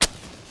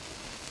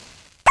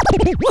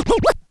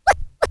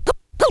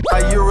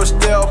You're a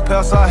still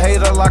pass, I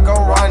hate her like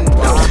I'm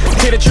Rondo.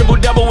 Hit a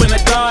triple-double in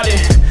the garden.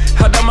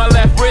 Held on my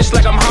left wrist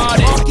like I'm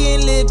Harden.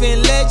 Walking,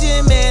 living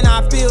legend, man,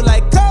 I feel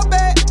like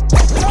Kobe.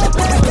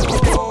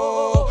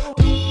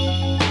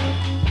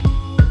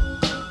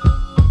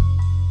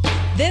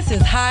 This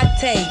is Hot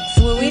Takes,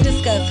 where we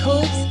discuss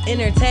hoops,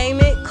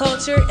 entertainment,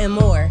 culture, and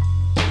more.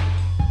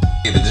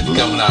 Either just be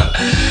coming out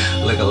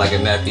looking like a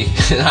nappy.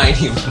 I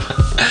ain't even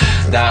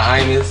Don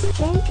Imus.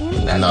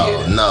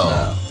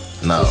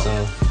 No.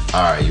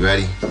 Alright, you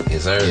ready?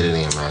 Yes, sir. Get it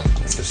in, man.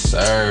 Yes,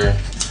 sir.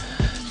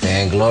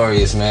 Man,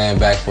 glorious, man.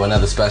 Back for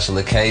another special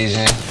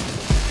occasion.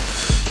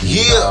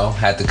 Yeah. You know,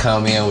 had to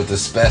come in with the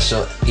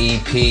special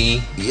EP.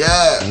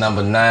 Yeah.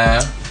 Number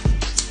 9.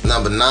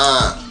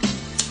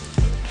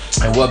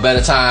 And what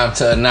better time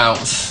to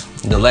announce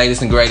the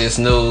latest and greatest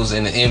news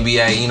in the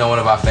NBA. You know, one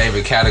of our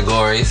favorite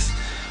categories.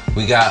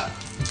 We got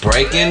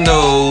breaking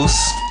news.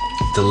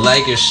 The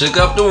Lakers shook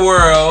up the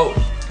world.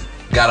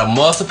 Got a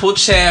multiple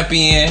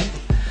champion.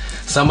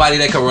 Somebody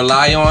they can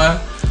rely on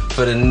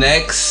for the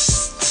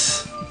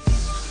next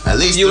at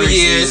least few 3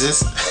 years.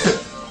 seasons.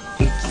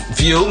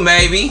 Few,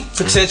 maybe,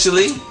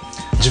 potentially.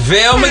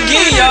 JaVale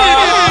McGee, y'all.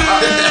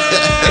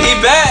 He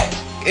back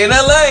in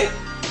LA.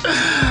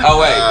 Oh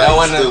wait,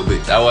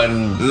 that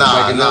wasn't.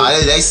 Nah.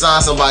 They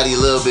signed somebody a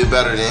little bit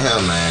better than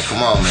him, man.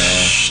 Come on,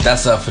 man.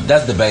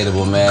 That's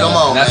debatable, man. Come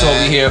on, that's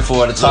man. What we here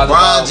for to talk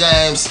LeBron about.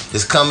 James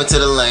is coming to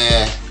the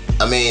land.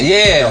 I mean,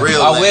 yeah, the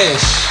real I land.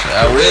 wish.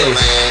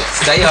 Land.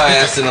 Stay your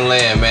ass in the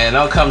land, man.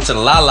 Don't come to the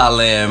La La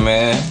Land,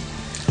 man.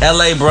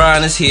 LA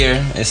Bron is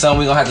here, and something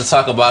we gonna have to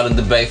talk about and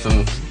debate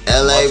from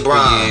LA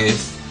Bron.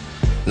 years.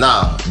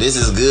 Nah, this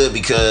is good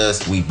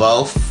because we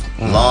both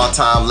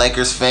long-time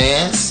Lakers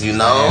fans, you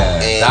know,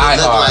 Yeah, and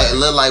it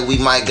look like we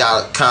might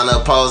got kind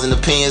of opposing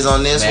opinions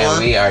on this Man, one.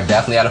 we are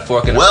definitely at a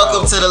fork in the road.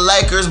 Welcome to the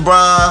Lakers,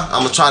 Bron.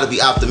 I'm gonna try to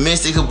be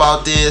optimistic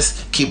about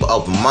this. Keep an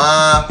open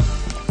mind.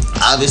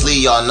 Obviously,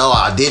 y'all know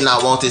I did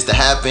not want this to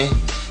happen.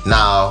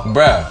 Now,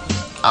 bruh.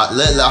 I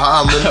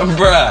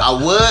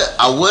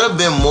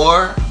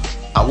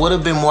would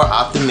have been more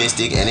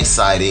optimistic and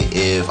excited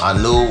if I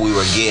knew we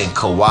were getting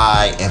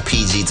Kawhi and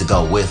PG to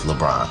go with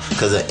LeBron.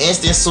 Because an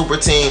instant super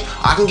team,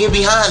 I can get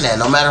behind that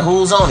no matter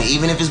who's on it,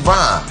 even if it's Bron.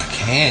 I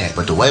can't.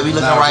 But the way we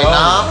looking right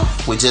now,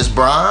 with just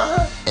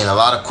Bron and a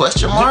lot of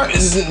question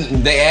marks,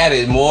 they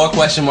added more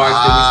question marks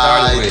than we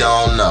started with.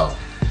 I don't know.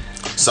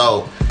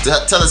 So,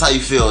 tell us how you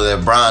feel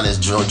that Bron is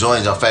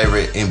joining your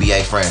favorite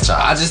NBA franchise.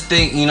 I just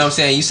think, you know what I'm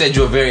saying, you said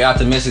you were very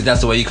optimistic.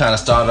 That's the way you kind of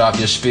started off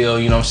your spiel,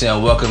 you know what I'm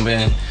saying,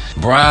 welcoming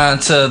Bron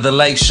to the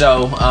Lake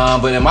Show.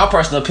 But in my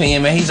personal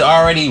opinion, man, he's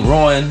already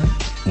ruined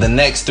the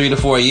next 3 to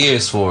 4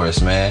 years for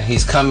us, man.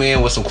 He's come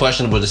in with some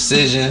questionable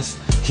decisions.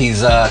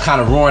 He's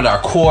kind of ruined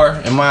our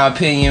core, in my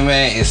opinion,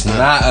 man. It's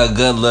not a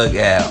good look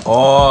at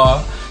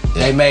all.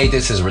 They made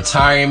this his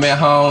retirement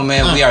home,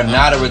 man. We are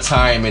not a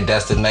retirement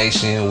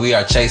destination. We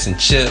are chasing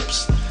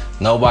chips.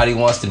 Nobody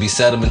wants to be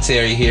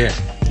sedimentary here.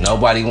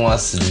 Nobody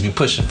wants to be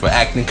pushing for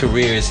acting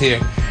careers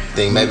here.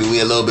 Think maybe we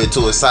a little bit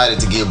too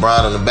excited to get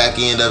Bron on the back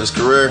end of his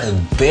career.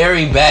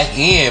 Very back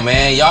end,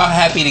 man. Y'all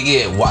happy to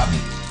get what?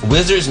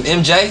 Wizards and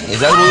MJ? Is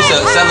that what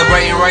we're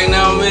celebrating right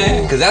now,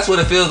 man? Because that's what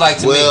it feels like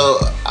to me. Well,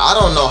 I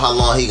don't know how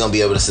long he's going to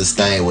be able to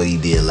sustain what he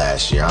did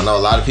last year. I know a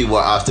lot of people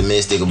are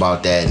optimistic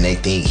about that, and they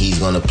think he's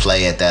going to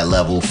play at that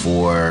level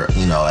for,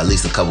 at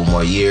least a couple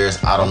more years.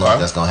 I don't know if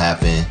that's going to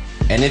happen.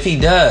 And if he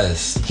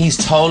does, he's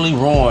totally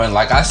ruined,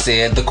 like I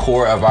said, the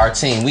core of our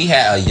team. We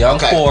had a young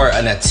core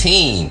and a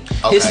team.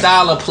 His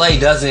style of play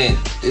doesn't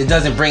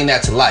bring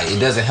that to light. It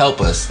doesn't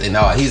help us.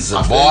 He's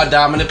a ball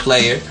dominant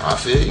player. I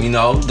feel you.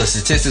 The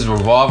statistics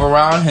revolve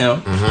around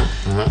him.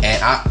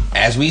 And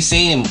as we've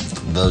seen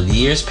the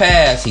years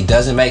past, he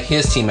doesn't make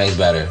his teammates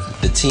better.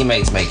 The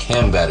teammates make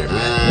him better,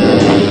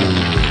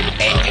 man.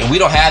 And we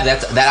don't have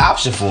that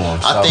option for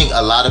him. So. I think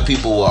a lot of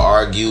people will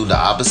argue the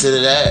opposite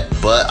of that,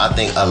 but I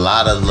think a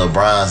lot of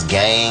LeBron's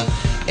game,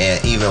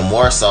 and even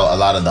more so, a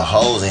lot of the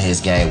holes in his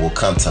game will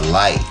come to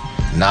light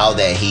now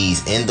that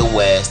he's in the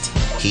West,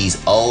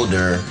 he's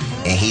older,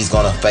 and he's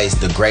going to face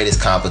the greatest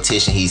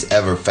competition he's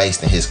ever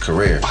faced in his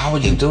career. Why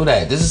would you do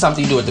that? This is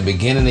something you do at the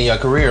beginning of your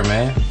career,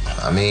 man.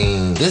 I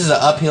mean... This is an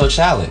uphill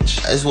challenge.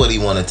 That's what he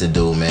wanted to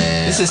do,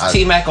 man. This is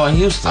T-Mac on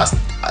Houston.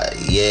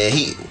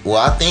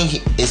 I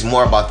think it's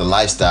more about the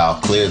lifestyle,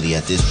 clearly,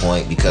 at this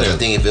point, because I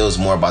think if it was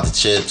more about the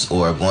chips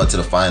or going to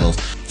the finals,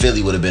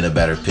 Philly would have been a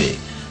better pick.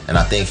 And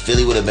I think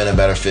Philly would have been a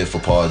better fit for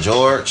Paul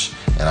George.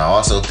 And I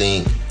also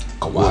think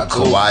with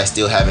Kawhi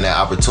still having that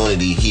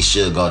opportunity, he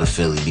should go to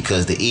Philly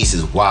because the East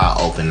is wide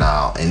open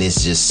now, and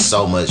it's just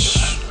so much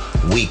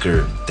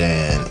weaker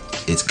than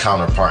its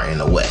counterpart in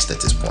the West at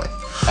this point.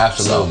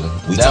 Absolutely.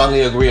 So we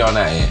definitely agree on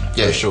that end.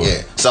 Yeah, for sure.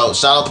 Yeah. So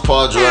shout out to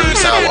Paul George. We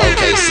signed with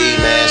OKC,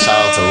 man. Shout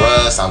out to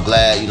Russ. I'm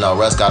glad,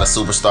 Russ got a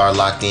superstar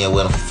locked in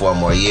with him for 4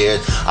 more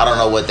years. I don't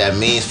know what that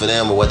means for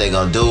them or what they're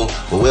going to do,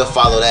 but we'll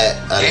follow that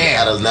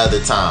at another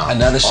time.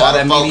 Another shot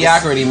at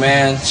mediocrity,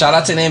 man. Shout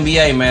out to the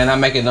NBA, man. Not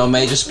making no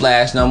major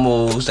splash, no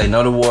moves. They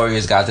know the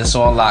Warriors got this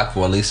on lock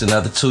for at least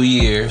another 2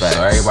 years. Facts.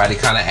 So everybody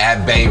kind of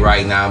at bay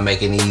right now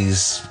making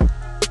these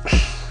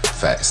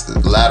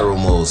lateral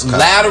moves.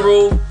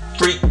 Lateral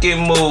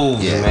freaking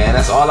moves, man.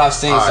 That's all I've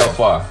seen so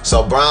far.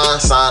 So Bron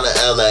signed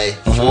to LA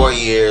 4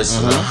 years,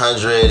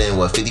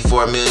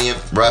 154 million,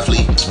 roughly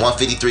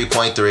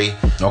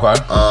 153.3.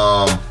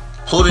 Okay.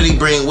 Who did he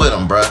bring with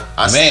him, bruh?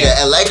 I see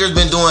that Lakers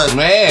been doing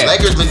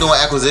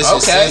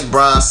acquisitions since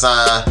Bron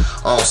signed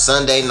on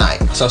Sunday night.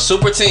 So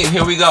super team,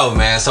 here we go,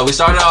 man. So we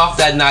started off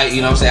that night,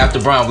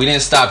 after Bron. We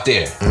didn't stop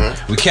there.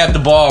 We kept the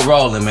ball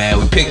rolling, man.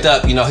 We picked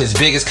up, his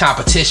biggest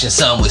competition,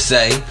 some would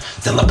say,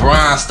 the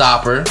LeBron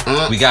stopper.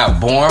 We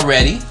got Born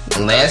Ready,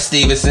 Lance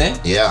Stevenson.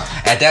 Yeah.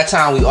 At that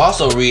time, we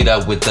also read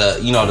up with the,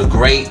 the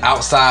great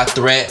outside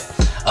threat.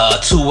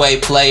 Two-way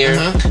player.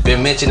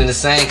 Been mentioned in the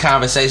same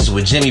conversations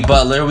with Jimmy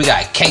Butler. We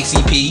got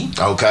KCP.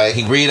 Okay.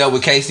 He read up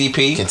with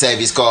KCP.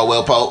 Kentavious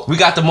Caldwell-Pope. We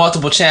got the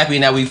multiple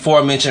champion that we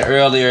mentioned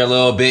earlier a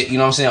little bit.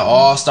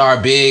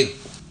 All-star big,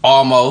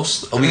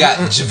 almost. We got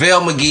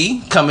JaVale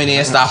McGee coming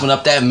in, stopping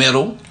up that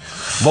middle.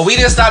 But we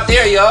didn't stop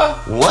there, y'all.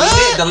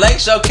 What? The Lake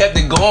Show kept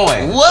it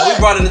going. What? So we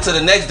brought it into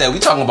the next day. We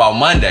talking about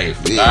Monday.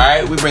 Yeah. All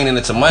right? We bringing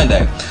it to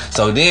Monday.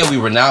 So then we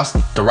renounced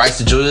the rights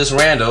to Julius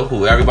Randle,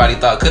 who everybody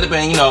thought could have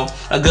been,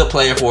 a good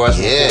player for us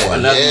for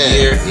another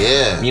year.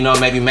 Yeah.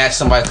 Maybe match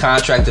somebody's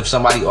contract if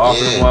somebody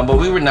offers one. But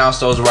we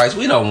renounced those rights.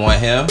 We don't want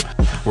him.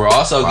 We're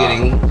also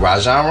getting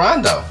Rajon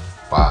Rondo.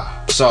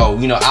 Wow. So,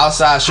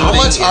 outside shooting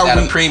is at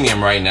a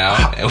premium right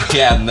now, and we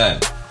have none.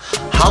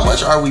 How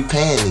much are we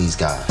paying these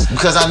guys?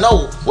 Because I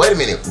know, wait a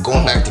minute,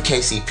 going back to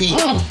KCP,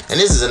 and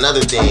this is another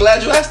thing. I'm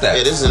glad you asked that.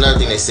 Yeah, this is another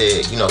thing they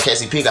said.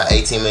 KCP got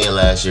 18 million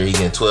last year. He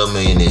getting 12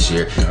 million this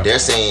year. Yeah. They're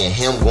saying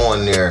him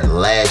going there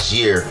last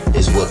year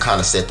is what kind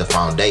of set the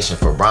foundation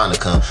for Bron to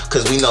come.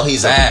 Because we know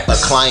he's a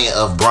client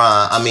of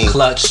Bron.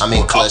 Clutch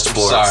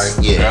Sports. Sorry.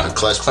 Yeah,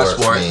 Clutch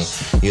Sports.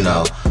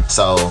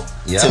 So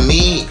to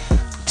me,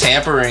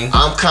 tampering.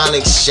 I'm kind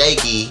of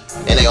shaky,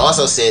 and they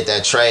also said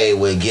that trade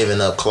with giving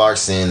up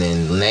Clarkson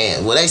and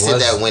Land. Well, they said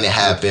that when it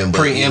happened,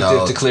 but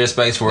preemptive to clear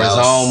space for his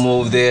own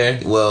move there.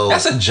 Well,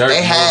 that's a jerk.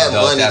 They had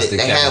money.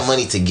 They had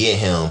money to get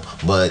him,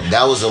 but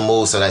that was a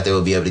move so that they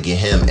would be able to get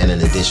him and an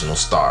additional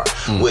star.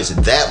 Which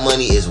that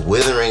money is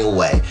withering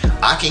away.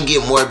 I can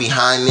get more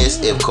behind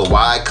this if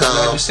Kawhi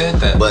comes. You said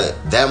that, but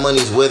that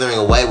money's withering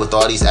away with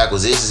all these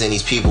acquisitions and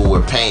these people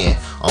we're paying.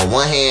 On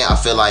one hand, I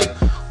feel like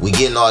we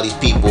getting all these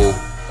people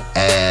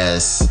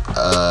as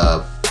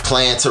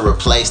plan to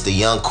replace the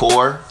young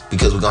core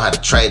because we're gonna have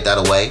to trade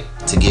that away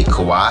to get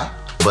Kawhi.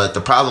 But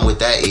the problem with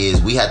that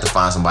is we had to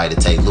find somebody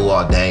to take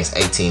Luol Deng's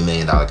 $18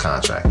 million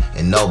contract,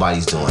 and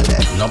nobody's doing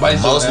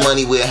that. Most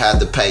money we'll have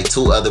to pay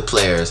 2 other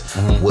players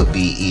would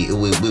be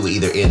we would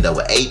either end up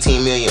with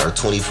 18 million or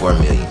 24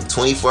 million.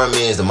 24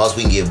 million is the most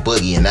we can give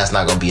Boogie, and that's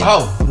not gonna be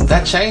enough.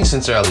 That changed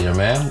since earlier,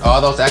 man. All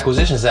those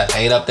acquisitions that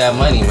ate up that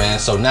money, man.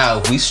 So now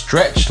if we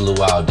stretch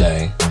Luol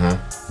Deng,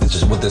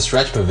 just with the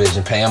stretch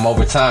provision, pay him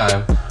over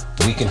time,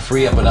 we can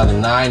free up another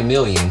 $9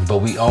 million, but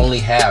we only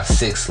have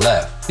 6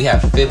 left. We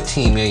have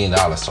 $15 million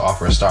to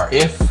offer a star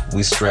if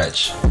we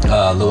stretch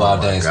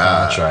Luol Deng's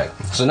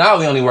contract. So now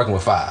we only working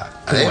with 5.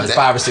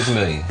 5 or 6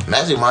 million.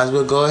 Magic might as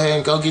well go ahead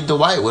and go get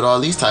Dwight with all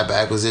these type of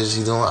acquisitions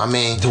he's doing.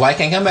 Dwight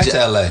can't come back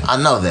to LA.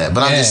 I know that,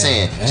 but I'm just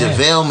saying,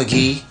 JaVale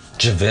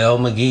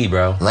McGee,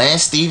 bro.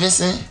 Lance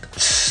Stevenson,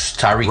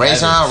 Tyreke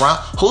Rajon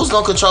Rondo. Who's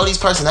gonna control these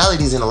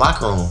personalities in the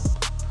locker room?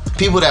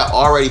 People that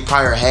already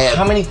prior had.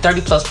 How many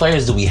 30+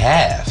 players do we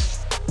have?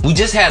 We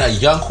just had a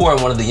young core,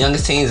 one of the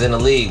youngest teams in the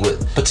league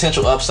with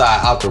potential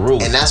upside out the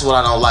roof. And that's what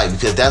I don't like,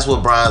 because that's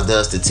what Bron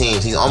does to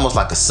teams. He's almost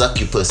like a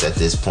succubus at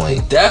this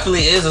point. He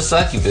definitely is a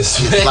succubus.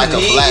 He's like a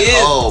black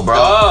hole,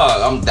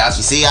 bro.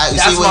 That's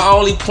my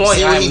only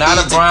point. I'm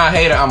not a Bron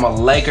hater. I'm a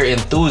Laker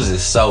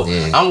enthusiast. So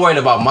I'm worried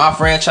about my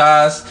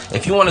franchise.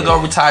 If you want to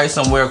go retire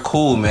somewhere,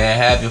 cool, man.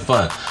 Have your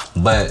fun.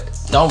 But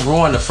don't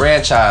ruin the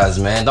franchise,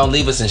 man. Don't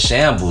leave us in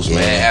shambles,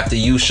 man, after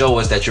you show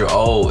us that you're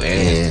old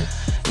and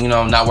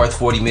not worth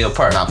 $40 million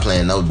per. Not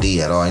playing no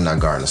D at all. He's not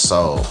guarding the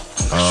soul.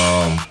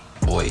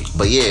 But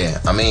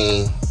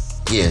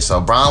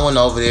so Bron went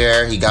over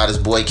there. He got his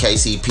boy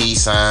KCP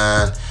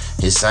signed.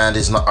 He signed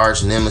his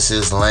arch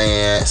nemesis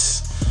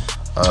Lance.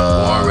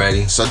 Born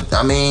Ready. So who do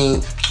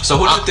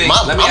you think?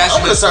 Let me ask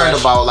you this concerned question.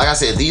 about, like I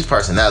said, these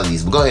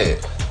personalities. But go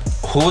ahead.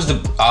 Who was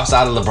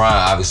outside of LeBron,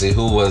 obviously,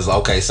 who was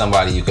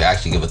somebody you could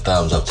actually give a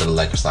thumbs up to the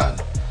Lakers signing?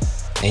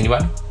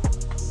 Anybody?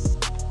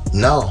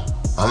 No.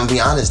 I'm gonna be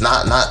honest,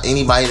 not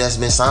anybody that's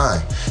been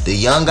signed. The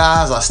young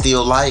guys I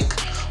still like,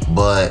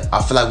 but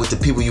I feel like with the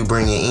people you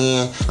bringing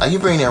in, like you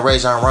bring in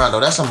Rajon Rondo,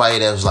 that's somebody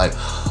that was like,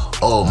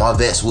 oh, my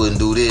vets wouldn't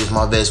do this,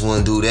 my vets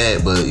wouldn't do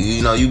that. But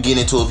you get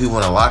into it, people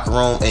in the locker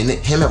room, and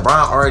him and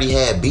Bron already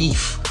had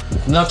beef.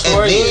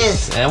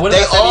 Notorious. And what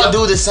then did they I say all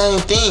do the same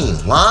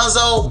thing.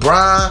 Lonzo,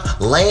 Bron,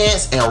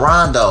 Lance, and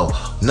Rondo.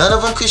 None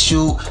of them could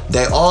shoot.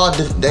 They all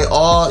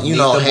you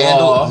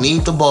know,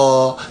 need the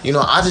ball. You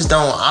know, I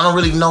don't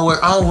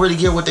really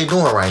get what they're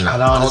doing right now. I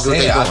don't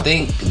understand. I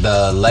think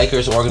the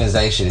Lakers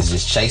organization is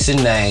just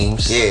chasing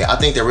names. Yeah, I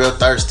think they're real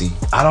thirsty.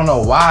 I don't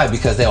know why,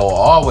 because they will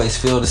always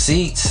fill the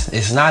seats.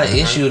 It's not an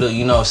issue to,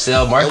 you know,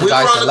 sell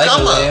merchandise to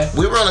Lakers.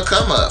 We run to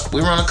come up.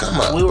 But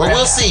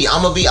we'll see.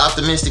 I'm gonna be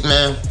optimistic,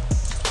 man.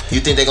 You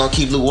think they're gonna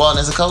keep Luke Walton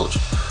as a coach?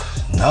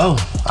 No,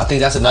 I think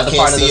that's another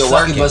part of the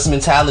sucky bus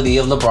mentality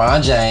of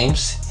LeBron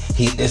James.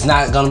 It's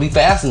not gonna be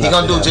fast enough. He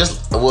gonna do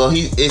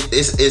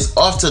it's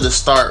off to the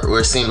start where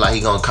it seemed like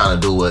he gonna kind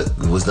of do what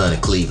was done in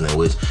Cleveland,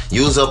 which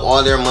use up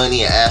all their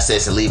money and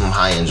assets and leave them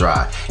high and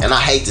dry. And I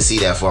hate to see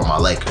that for my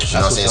Lakers. You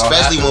know what I'm saying?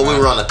 Especially when we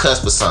were on the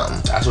cusp of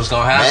something. That's what's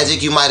gonna happen.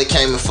 Magic, you might have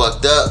came and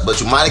fucked up, but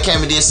you might have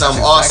came and did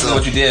something awesome.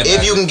 What you did,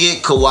 if you can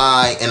get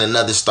Kawhi and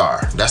another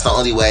star, that's the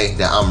only way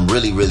that I'm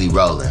really, really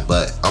rolling.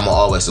 But I'm gonna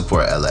always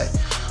support LA.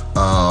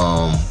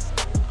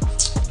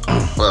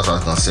 What else I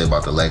was gonna say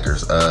about the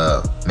Lakers?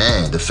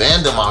 Man, the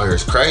fandom out here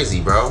is crazy,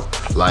 bro.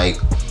 Like,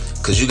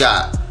 cause you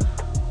got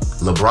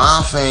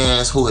LeBron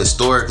fans who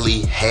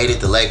historically hated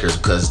the Lakers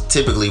because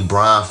typically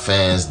Bron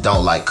fans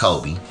don't like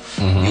Kobe.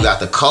 Mm-hmm. You got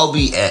the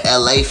Kobe and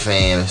LA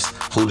fans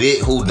who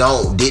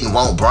didn't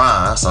want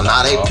Bron, so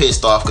now they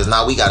pissed off because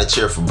now we got to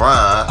cheer for Bron.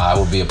 I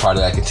will be a part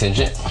of that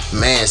contingent.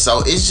 Man,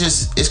 so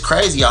it's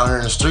crazy out here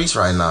in the streets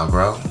right now,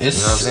 bro. It's,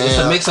 you know what I'm saying? It's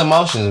a mixed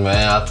emotions,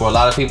 man. For a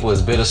lot of people,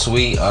 it's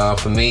bittersweet.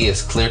 For me,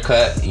 it's clear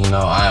cut. You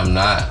know, I am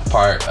not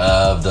part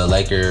of the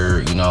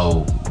Laker, you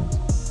know,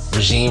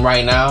 regime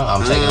right now.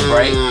 I'm taking a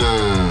break.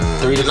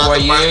 3 to 4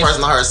 years. You're not the first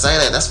person I heard say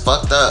that. That's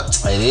fucked up.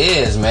 It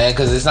is, man,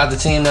 because it's not the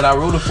team that I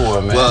rooted for,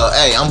 man. Well,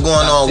 hey, I'm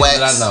going on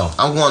wax.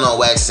 I'm going on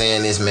wax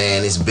saying this,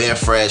 man. It's been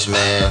fresh,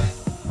 man.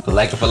 The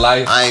Laker for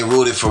life. I ain't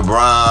rooted for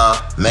Bron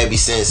maybe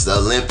since the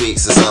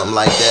Olympics or something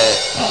like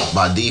that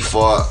by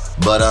default.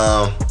 But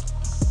I'm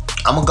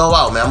gonna go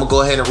out, man. I'm gonna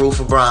go ahead and root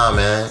for Bron,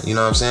 man. You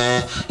know what I'm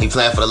saying? He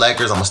playing for the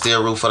Lakers. I'm gonna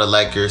still root for the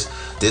Lakers.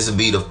 This will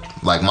be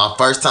my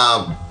first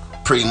time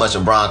pretty much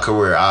in Bron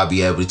career I'll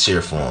be able to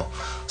cheer for him.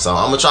 So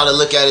I'm gonna try to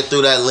look at it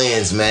through that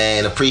lens,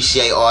 man.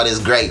 Appreciate all this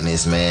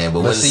greatness, man.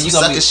 But when some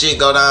sucker shit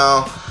go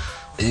down,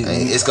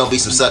 it's gonna be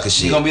some sucker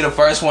shit. You're gonna be the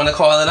first one to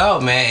call it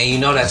out, man. And you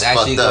know that's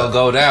actually gonna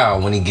go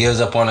down when he gives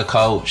up on the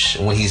coach,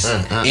 when he's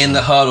in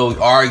the huddle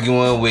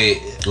arguing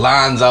with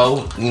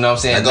Lonzo. You know what I'm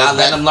saying? Not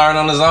letting him learn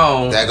on his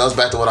own. That goes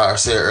back to what I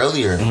said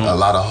earlier. Mm-hmm. A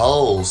lot of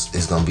holes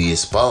is gonna be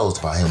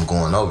exposed by him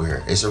going over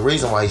here. It's a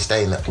reason why he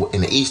stayed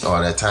in the East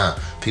all that time.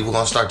 People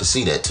gonna start to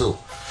see that too.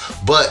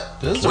 But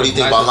what do you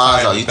think about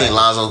Lonzo? You think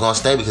Lonzo's gonna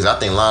stay? Because I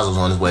think Lonzo's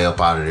on his way up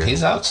out of there.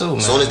 He's out too, man.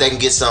 As soon as they can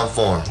get something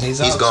for him,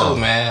 he's out gone.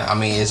 Too, man. I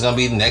mean, it's gonna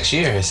be next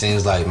year. It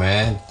seems like,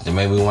 man.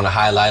 Maybe we want to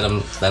highlight him.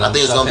 I think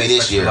it's gonna be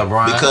this year.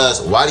 LeBron.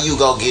 Because why do you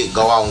go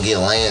out and get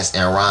Lance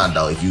and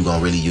Rondo if you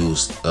gonna really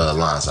use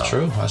Lonzo?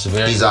 True, that's a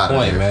very good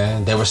point,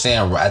 man. They were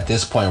saying at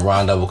this point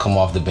Rondo will come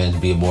off the bench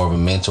and be more of a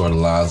mentor to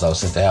Lonzo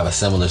since they have a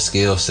similar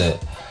skill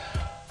set.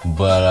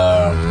 But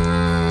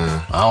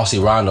I don't see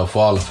Rondo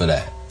falling for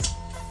that.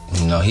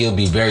 You know, he'll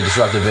be very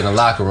disruptive in the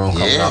locker room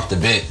coming off the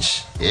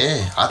bench.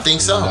 Yeah, I think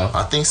so. You know?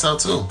 I think so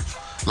too.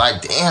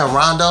 Like, damn,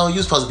 Rondo,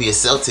 you supposed to be a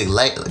Celtic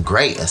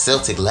a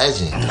Celtic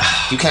legend.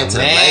 You came to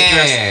the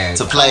Lakers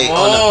to play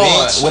on the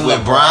bench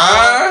with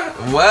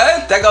Bron.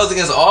 What? That goes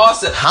against all.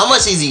 How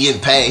much is he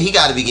getting paid? He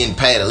got to be getting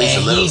paid at least a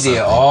little. He did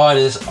all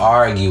this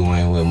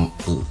arguing with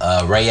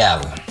Ray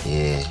Allen.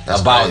 Yeah,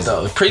 about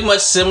the pretty much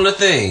similar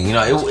thing. You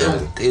know,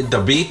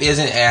 the beef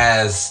isn't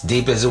as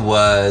deep as it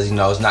was. You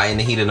know, it's not in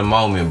the heat of the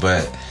moment,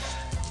 but.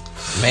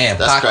 Man,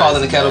 pot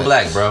calling the kettle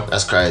black, bro.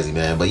 That's crazy,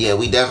 man. But yeah,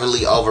 we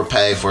definitely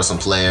overpaid for some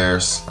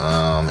players.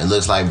 It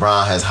looks like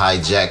Bron has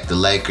hijacked the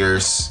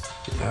Lakers.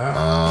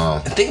 Yeah.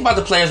 Think about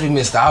the players we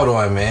missed out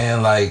on,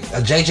 man. Like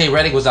JJ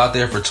Redick was out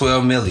there for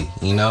 $12 million.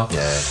 You know,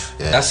 yeah.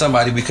 That's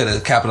somebody we could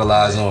have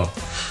capitalized on.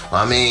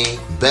 I mean,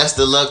 best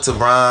of luck to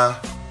Bron.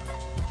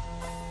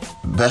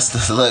 Best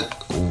of luck.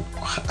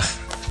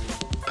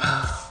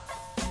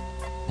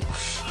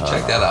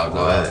 Check that out,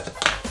 dog.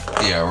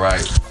 Yeah,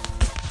 right.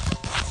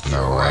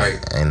 No way.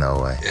 Ain't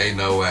no way. Ain't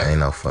no way. Ain't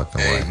no fucking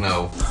way. Ain't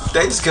no.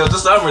 They just killed the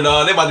summer,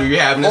 dog. They about to be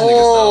having this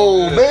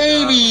nigga stuff.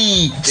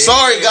 Baby.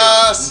 Sorry,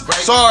 guys.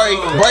 Sorry.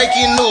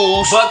 Breaking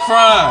news. Buck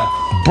Fry.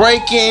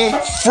 Breaking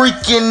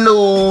freaking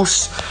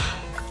news.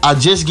 I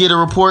just get a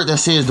report that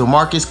says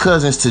DeMarcus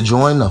Cousins to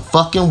join the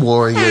fucking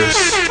Warriors.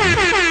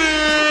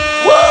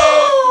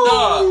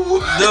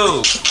 Woo!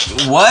 Dude.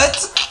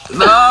 What?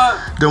 Nah.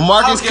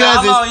 DeMarcus Cousins.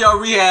 How long y'all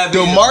rehab?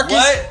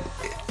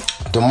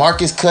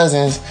 DeMarcus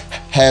Cousins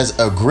has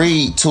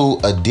agreed to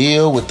a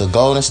deal with the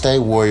Golden State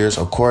Warriors,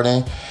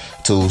 according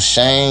to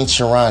Shane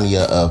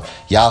Charania of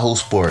Yahoo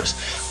Sports.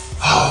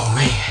 Oh,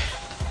 man.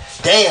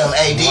 Damn,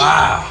 AD.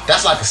 Wow.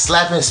 That's like a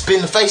slap and spit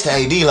in the face to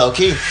AD,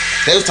 low-key.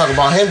 They was talking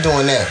about him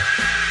doing that.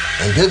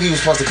 And Boogie was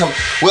supposed to come.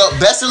 Well,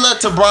 best of luck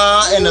to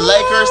Bron and the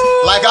Lakers.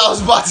 Like I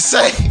was about to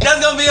say. That's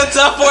gonna be a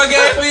tough 4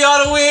 game for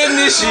y'all to win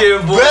this year,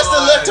 boy. Best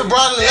of luck to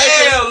Bron and the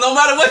Lakers. Damn, no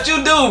matter what you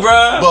do,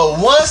 bro. But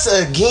once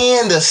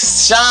again, the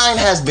shine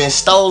has been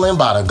stolen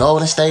by the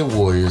Golden State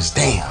Warriors.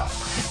 Damn.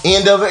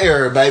 End of an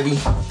era, baby.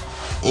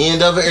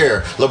 End of an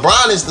era.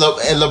 LeBron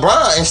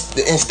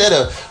instead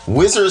of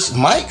Wizards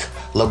Mike,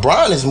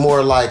 LeBron is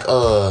more like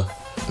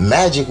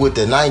Magic with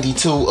the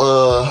 92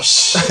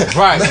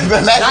 right.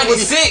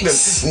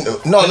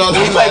 96. No.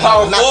 He played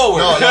power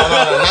forward.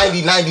 No,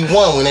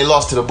 90-91 when they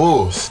lost to the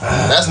Bulls.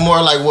 That's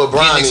more like what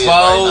Bron is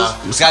right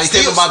now. Scottie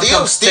Pippen about to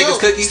come take his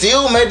cookies.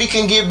 Still maybe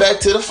can get back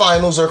to the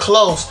finals or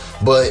close,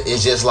 but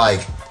it's just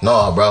like,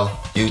 no, bro.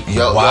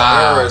 Your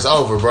era is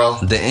over, bro.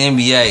 The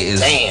NBA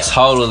is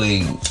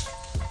totally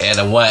at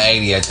a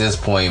 180 at this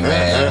point,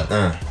 man.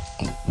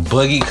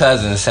 Boogie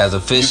Cousins has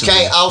officially... You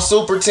can't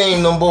out-super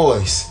team them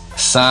boys.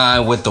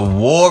 Signed with the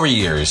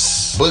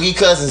Warriors. Boogie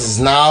Cousins is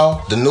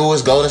now the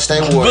newest Golden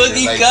State Warrior.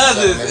 Boogie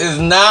Cousins is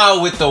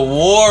now with the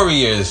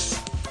Warriors.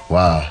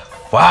 Wow.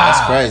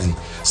 That's crazy.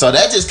 So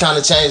that just kind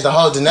of changed the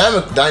whole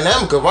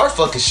dynamic of our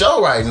fucking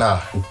show right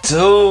now.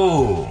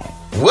 Dude.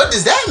 What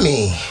does that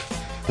mean?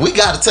 We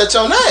got to touch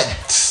on that.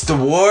 The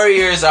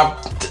Warriors are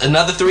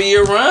another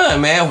 3-year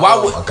run, man. Why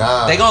would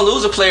they gonna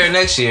lose a player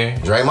next year?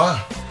 Draymond.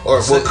 Or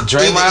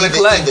Draymond and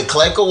Clay. Either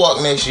Clay could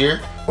walk next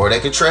year, or they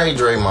could trade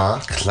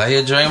Draymond. Clay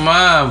or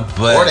Draymond,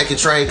 but or they could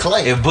trade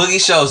Clay. If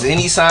Boogie shows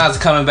any signs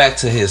of coming back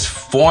to his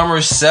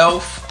former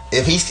self,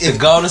 the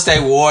Golden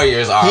State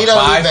Warriors are he don't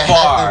by even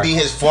far have to be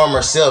his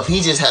former self.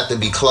 He just have to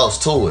be close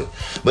to it.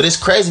 But it's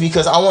crazy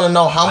because I want to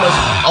know how much.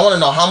 I want to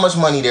know how much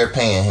money they're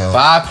paying him.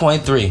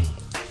 5.3.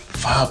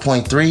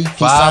 5.3.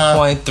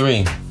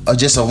 5.3. Or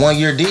just a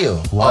 1-year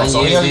deal.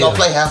 So he only gonna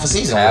play half a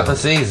season. Half a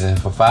season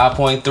for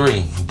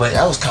 5.3. But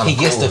that was kind of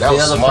he gets cool. to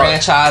fill the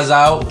franchise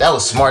out. That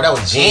was smart. That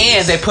was genius.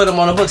 And they put him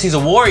on the books. He's a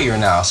Warrior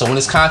now. So when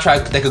his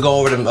contract, they could go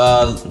over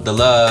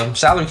the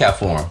salary cap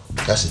for him.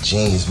 That's a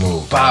genius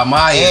move. By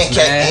Myers,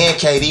 and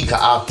KD could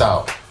opt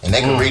out, and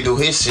they can redo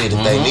his shit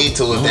if they need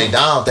to. If they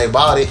down, if they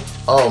bought it.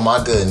 Oh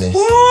my goodness.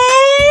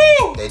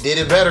 They did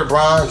it better,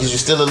 Bron, because you're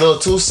still a little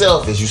too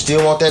selfish. You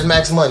still want that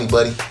max money,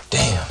 buddy.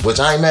 Damn. Which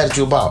I ain't mad at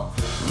you about.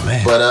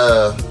 Man.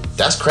 But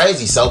that's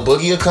crazy. So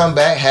Boogie will come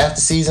back half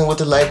the season with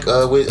the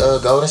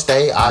Golden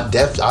State. I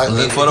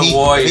look for the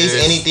Warriors.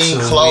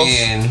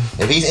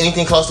 If he's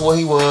anything close to what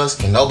he was,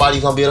 and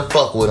nobody's gonna be able to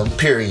fuck with him.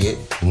 Period.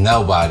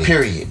 Nobody.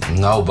 Period.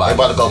 Nobody. They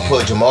about to go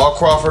put Jamal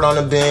Crawford on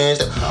the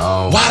bench.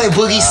 Why did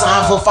Boogie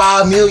sign for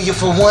 $5 million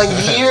for 1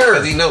 year?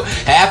 Because he know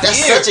half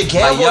That's a year. such a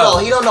gamble, though.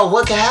 He don't know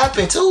what can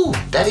happen too.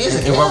 That is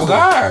a gamble.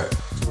 Regard.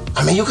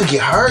 I mean, you could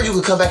get hurt. You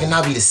could come back and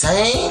not be the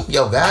same.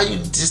 Your value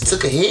just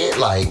took a hit.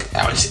 Like,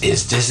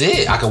 it's just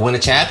it. I could win a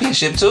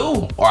championship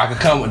too, or I could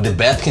come with the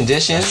best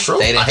conditions.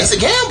 True. It's a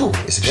gamble.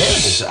 It's a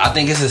gamble. I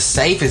think it's the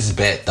safest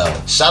bet though.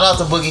 Shout out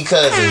to Boogie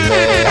Cousins,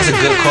 man. That's a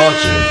good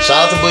culture.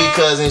 Shout out to Boogie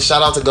Cousins.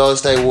 Shout out to Golden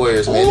State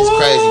Warriors, man. It's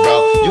crazy,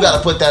 bro. You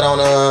gotta put that on.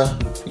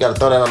 You gotta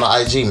throw that on the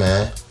IG,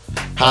 man.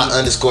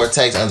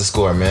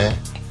 Hot_takes_, man.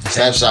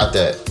 Snapshot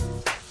that.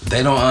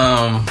 They don't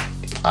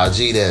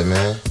IG that,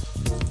 man.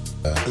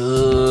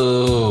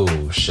 Ooh,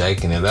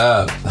 shaking it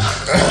up.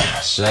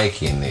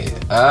 Shaking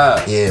it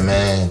up. Yeah,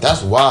 man.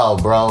 That's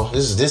wild, bro.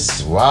 This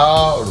is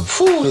wild.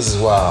 Whew, this is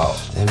wild.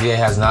 The NBA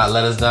has not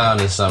let us down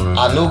this summer.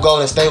 I knew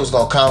Golden State was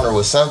gonna counter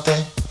with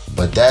something,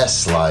 but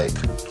that's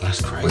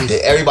crazy.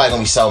 Everybody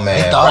gonna be so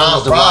mad. They thought it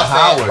was Dwight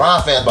Howard.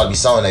 Bron fans about to be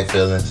so in their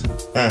feelings.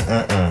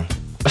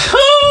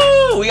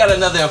 We got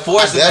another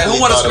enforcer.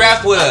 Who want to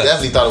scrap with us? I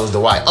definitely thought it was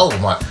Dwight. Oh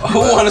my. Who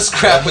want to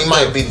scrap with us?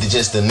 He might be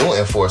just the new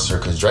enforcer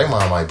because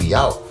Draymond might be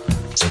out.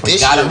 So we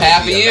got him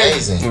half a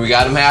year. We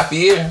got him half a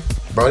year.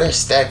 Bro, they're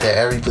stacked at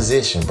every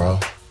position, bro.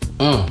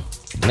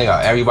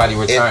 Nigga, everybody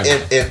returning.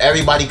 If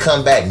everybody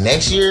come back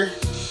next year,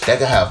 they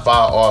could have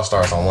 5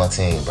 All-Stars on one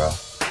team, bro.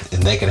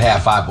 And they could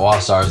have 5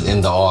 All-Stars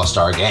in the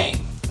All-Star game.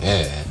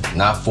 Yeah,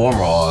 not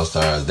former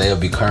All-Stars. They'll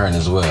be current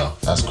as well.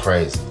 That's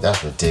crazy.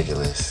 That's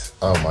ridiculous.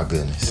 Oh my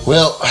goodness.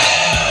 Well,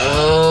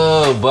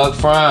 Buck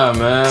Prime,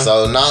 man.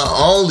 So not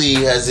only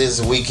has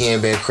this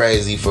weekend been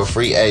crazy for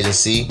free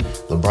agency,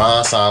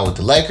 LeBron signed with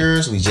the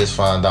Lakers. We just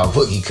found out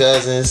Boogie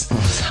Cousins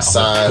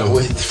signed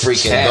with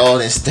freaking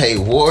Golden State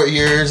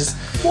Warriors,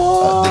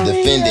 the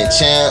defending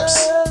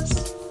champs.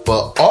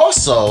 But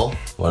also,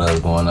 what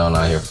else going on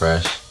out here,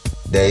 Fresh?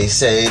 They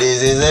say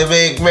this is a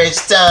big rich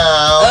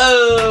town.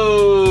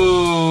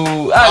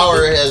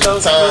 Howard has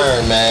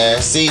returned,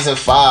 man. Season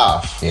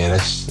 5. Yeah,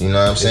 that's, you know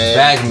what I'm saying?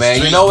 Back,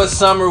 man. You know it's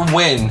summer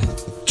when.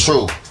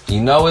 True.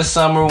 You know it's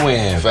summer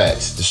when.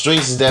 Facts. The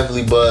streets is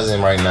definitely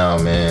buzzing right now,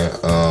 man.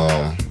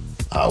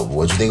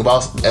 What you think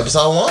about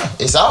episode 1?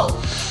 It's out.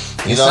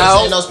 You know what I'm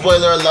saying? No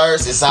spoiler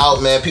alerts. It's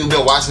out, man. People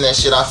been watching that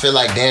shit, I feel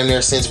like, damn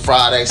near since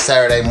Friday,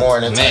 Saturday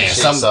morning type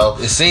shit. So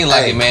it seemed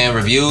like it, man.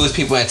 Reviews,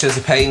 people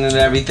anticipating and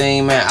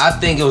everything, man. I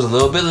think it was a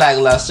little bit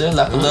lackluster,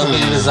 left a little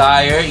bit of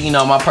desire. You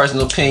know, my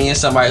personal opinion,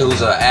 somebody who's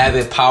an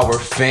avid Power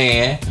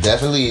fan.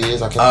 Definitely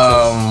is. I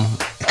can't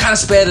kind of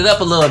sped it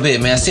up a little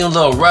bit, man. Seemed a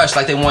little rushed,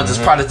 like they wanted this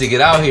product to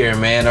get out here,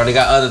 man, or they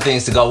got other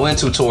things to go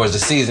into towards the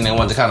season. They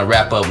wanted to kind of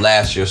wrap up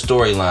last year's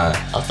storyline.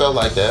 I felt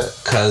like that.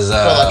 Cause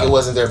I felt like it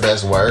wasn't their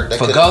best work.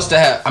 For Ghost to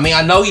have, I mean,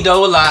 I know he do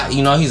a lot.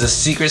 You know, he's a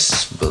secret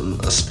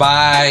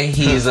spy.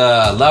 He's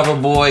a lover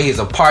boy. He's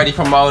a party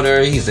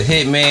promoter. He's a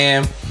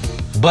hitman.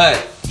 But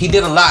he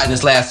did a lot in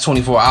his last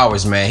 24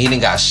 hours, man. He done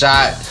got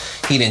shot.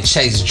 He done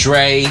chased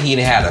Dre. He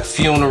done had a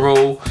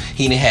funeral.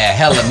 He done had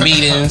hella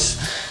meetings.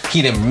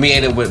 He done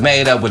made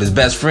up with his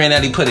best friend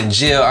that he put in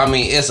jail. I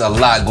mean, it's a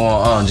lot going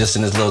on just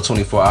in this little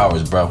 24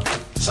 hours, bro.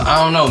 So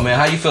I don't know, man.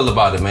 How you feel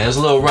about it, man? It's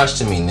a little rush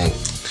to me, nigga.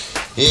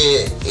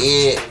 Yeah,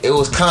 it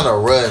was kind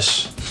of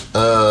rush.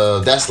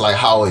 That's like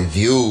how it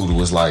viewed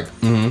was like,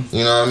 you know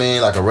what I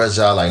mean? Like a rush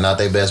job, like not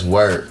their best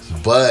work.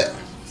 But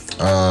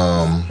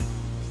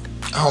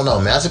I don't know,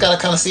 man. I just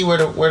gotta kind of see where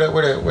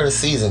the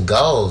season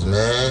goes,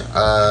 man.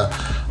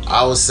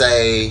 I would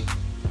say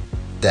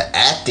the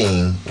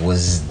acting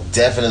was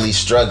definitely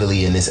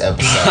struggly in this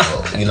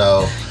episode. You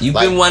know, you've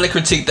been wanting to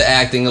critique the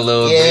acting a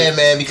little bit. Yeah,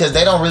 man, because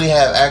they don't really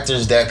have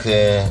actors that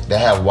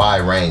have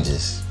wide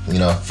ranges. You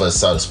know, for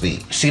so to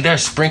speak. See, they're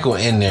sprinkled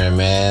in there,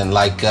 man.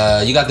 Like,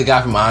 you got the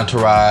guy from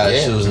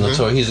Entourage, who's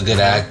notorious. He's a good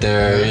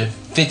actor.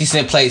 50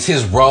 Cent plays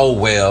his role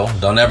well.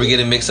 Don't ever get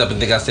it mixed up and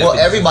think I said. Well,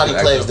 everybody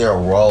plays their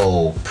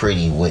role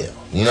pretty well.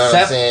 You know what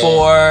I'm saying?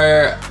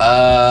 Except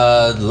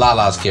for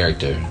Lala's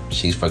character.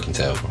 She's fucking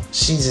terrible.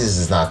 She just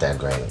is not that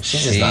great.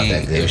 She's just not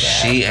that good. If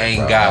she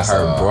ain't got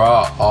her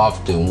bra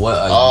off, then what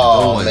are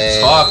you doing?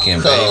 Man.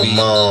 Talking, baby. Come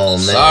on,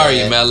 man.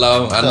 Sorry,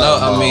 Mello. I know.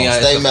 I mean,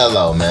 stay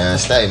mellow, man.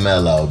 Stay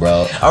mellow,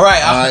 bro. All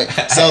right.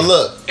 So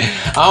look,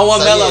 I don't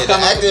want Mello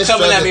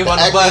coming at me on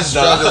the bus,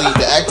 though.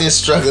 The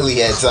acting's struggly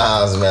at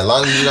times, man.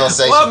 Long as you don't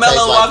say well, she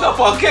tastes like. Walk up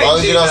on KG, long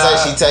as you don't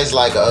say she tastes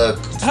like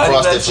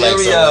Frosted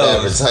Flakes or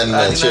whatever. It's Honey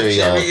Nut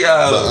Cheerios.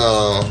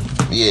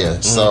 But yeah.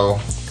 So.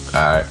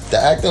 Alright. The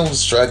acting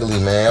was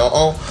struggling, man.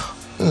 On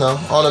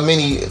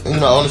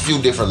a few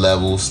different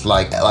levels.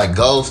 Like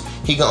Ghost,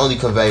 he can only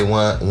convey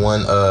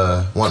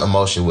one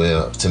emotion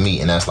well to me,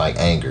 and that's like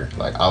anger.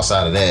 Like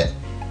outside of that,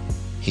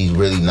 he's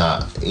really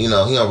not. He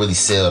don't really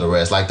sell the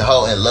rest. Like the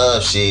whole in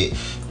love shit,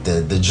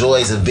 the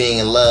joys of being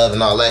in love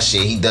and all that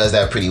shit, he does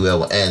that pretty well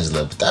with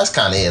Angela. But that's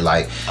kind of it.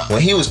 Like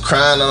when he was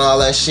crying and all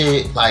that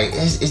shit, like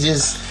it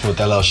just with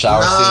that little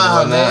shower scene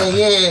and whatnot. Man,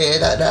 yeah,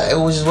 that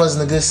just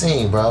wasn't a good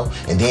scene, bro.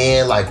 And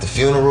then like the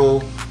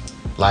funeral,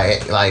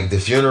 like the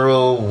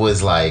funeral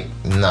was like,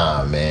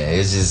 nah, man.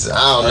 It's just I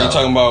don't know. Are you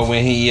talking about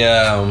when he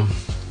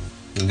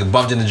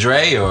bumped into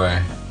Dre,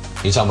 or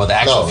you talking about the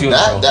actual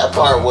funeral? That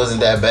part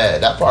wasn't that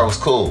bad. That part was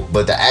cool.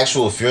 But the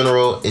actual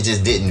funeral, it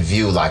just didn't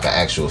view like an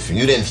actual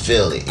funeral. You didn't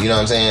feel it. You know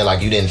what I'm saying?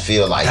 Like you didn't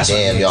feel like,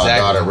 damn, y'all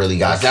daughter really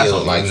got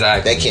killed.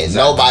 Like they can't.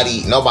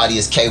 Nobody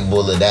is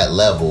capable of that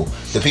level.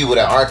 The people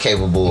that are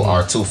capable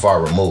are too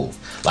far removed.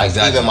 Like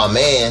even my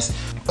man's,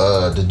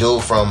 the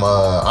dude from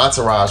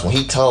Entourage, when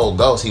he told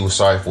Ghost he was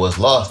sorry for his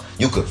loss,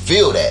 you could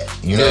feel that.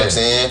 You know what I'm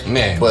saying?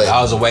 Man, but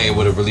that was a way it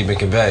would have really been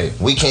conveyed.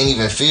 We can't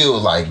even feel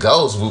like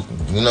Ghost.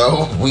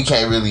 We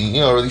can't really,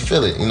 really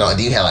feel it. And then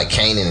you had like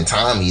Kanan and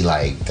Tommy.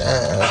 Like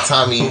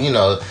Tommy,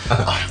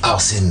 I'll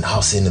sit in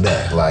the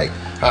back. Like,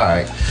 all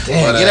right,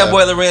 damn, get that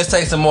boy Lorenz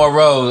take some more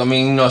roles. I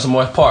mean, some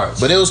more parts.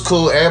 But it was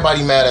cool.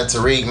 Everybody mad at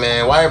Tariq,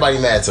 man. Why everybody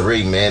mad at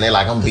Tariq, man? They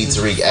like, I'm gonna beat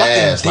Tariq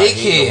ass. Like,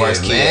 he's the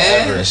worst kid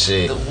ever and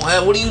shit.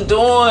 What are you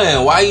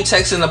doing? Why are you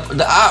texting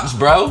the ops,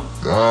 bro?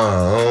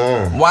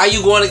 Why are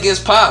you going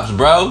against Pops,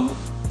 bro?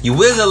 You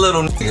is a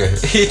little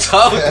nigga. He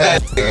told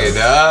that nigga,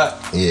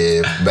 dog.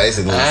 Yeah,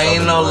 basically. I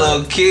ain't no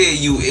little kid.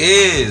 You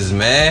is,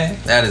 man.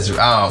 That is,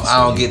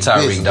 I don't get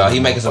Tyreek, dog. He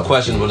making some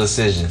questionable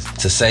decisions,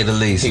 to say the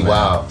least. He man.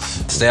 wild.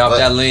 Stay off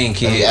that lean,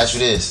 kid. Let me ask you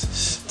this: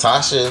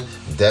 Tasha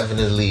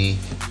definitely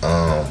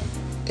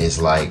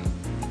is like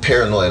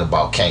paranoid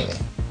about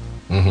Kanan.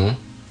 Mm-hmm.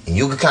 And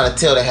you could kind of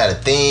tell they had a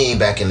thing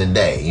back in the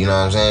day. You know what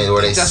I'm saying?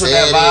 Where they that's said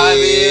what that vibe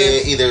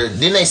is. Either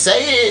didn't they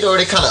say it or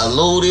they kind of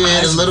alluded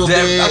a little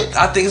bit.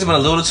 I think it's been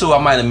alluded to. I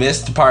might have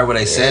missed the part where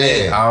they said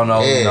it. I don't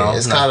know. Yeah,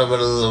 it's kind of been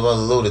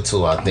alluded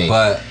to, I think.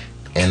 But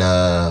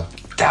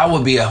that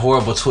would be a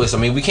horrible twist. I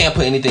mean, we can't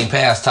put anything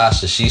past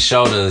Tasha. She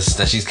showed us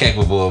that she's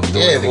capable of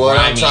doing the what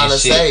I'm grimy trying to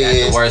shit say at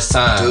is, the worst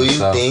time. Do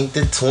you think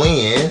the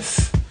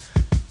twins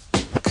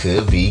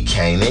could be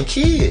Kanan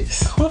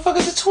kids? Who the fuck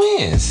is the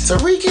twins?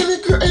 Tariq and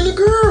the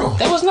girl.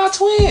 That was not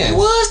twins. It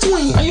was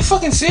twins. Are you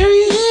fucking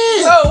serious?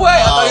 Yeah. No way.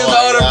 I thought he was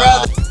the older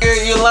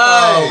brother. You're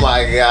lying. Oh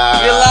my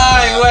god. You're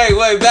lying.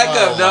 Wait. Back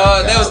up,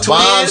 dog. That was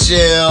twins.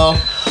 Bombshell.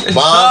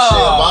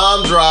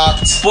 Bomb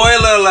dropped.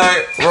 Spoiler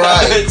alert.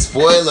 Right.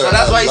 Spoiler. So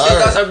that's why he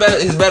alert. said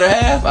that's his better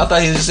half. I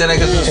thought he just said that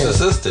because it was his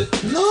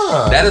sister.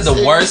 Nah. That is the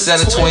worst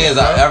set of twins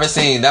I've ever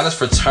seen. That is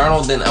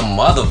fraternal than a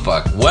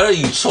motherfucker. What are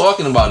you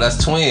talking about? That's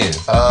twins.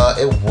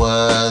 It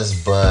was,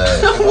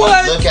 but What?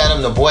 when you look at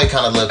him, the boy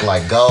kind of looked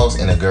like Ghost,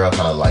 and the girl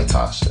kind of like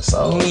Tasha.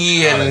 So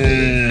yeah,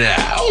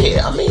 no.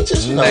 Yeah, I mean,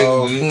 just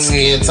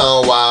skin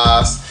tone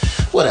wise,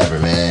 whatever,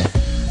 man.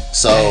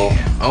 So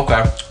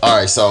okay. All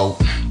right. So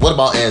what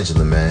about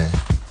Angela, man?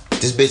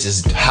 This bitch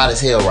is hot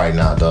as hell right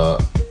now,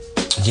 dog.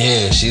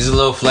 Yeah, she's a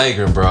little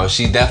flagrant, bro.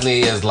 She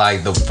definitely is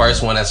like the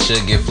first one that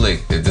should get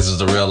flicked. If this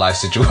is a real life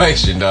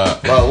situation,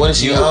 dog. Bro, what is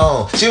she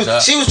on? She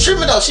was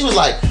tripping though. She was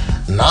like,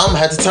 nah, I'm gonna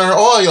have to turn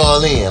all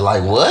y'all in.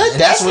 Like, what?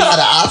 That's not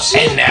an option.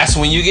 And that's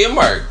when you get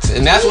murked.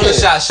 And that's when the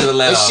shot should have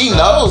let and off. She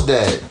knows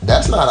that.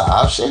 That's not an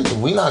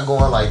option. We not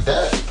going like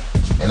that.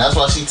 And that's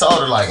why she told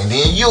her, like, and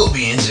then you'll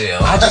be in jail.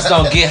 I just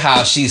don't get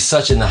how she's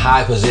such in a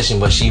high position,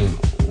 but she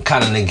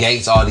kind of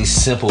negates all these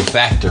simple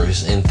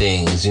factors and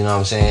things. You know what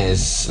I'm saying?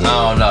 It's,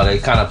 I don't know. They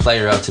kind of play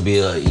her up to be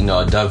a, you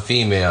know, a dumb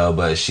female,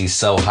 but she's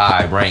so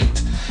high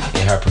ranked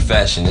in her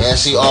profession. And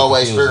she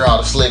always figure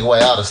out a slick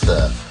way out of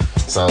stuff.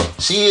 So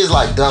she is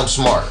like dumb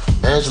smart.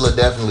 Angela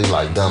definitely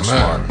like dumb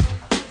smart.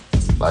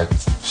 Like,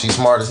 she's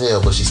smart as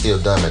hell, but she's still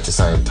dumb at the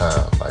same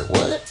time. Like,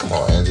 what? Come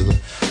on, Angela.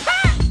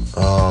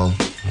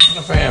 Not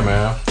a fan,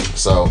 man.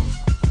 So,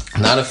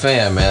 not a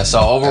fan, man. So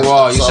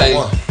overall, you say.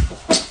 1.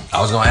 I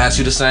was gonna ask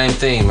you the same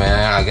thing,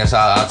 man. I guess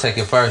I'll take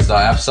it first, though.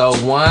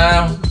 Episode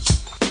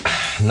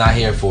 1, not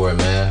here for it,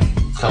 man.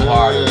 Come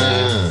harder,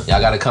 man. Y'all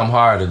gotta come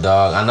harder,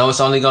 dog. I know it's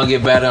only gonna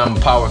get better. I'm a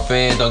Power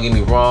fan. Don't get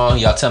me wrong.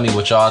 Y'all tell me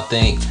what y'all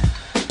think.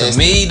 To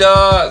me,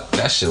 dog,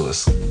 that shit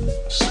was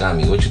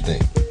scummy. What you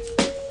think?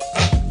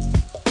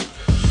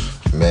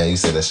 Man, you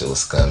said that shit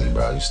was scummy,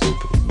 bro. You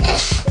stupid.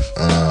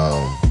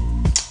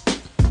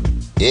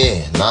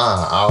 Yeah,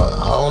 nah,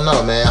 I don't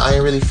know, man. I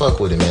ain't really fuck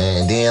with it,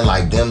 man. And then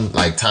like them,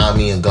 like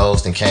Tommy and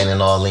Ghost and Kanan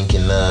all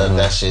linking up.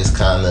 That shit's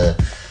kind of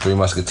Three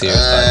Musketeers.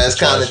 it's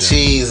kind of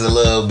cheese a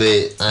little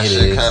bit. That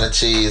shit kind of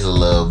cheese a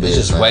little bit.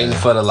 Just waiting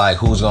for the like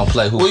who's gonna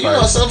play who Well, first. you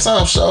know,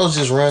 sometimes shows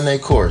just run their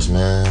course,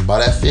 man. By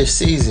that 5th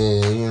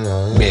season, you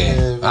know.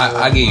 Yeah,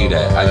 I give you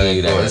that. I give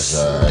you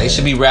that. They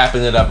should be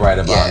wrapping it up right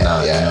about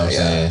now. You know what I'm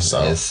saying?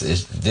 So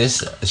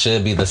this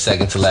should be the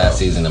second to last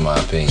season, in my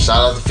opinion.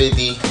 Shout out to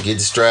 50, get the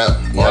strap,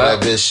 all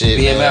that good shit.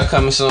 BMF man.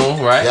 coming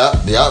soon, right? Yup,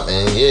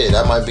 and yeah,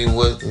 that might be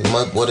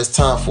what it's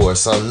time for.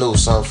 Something new,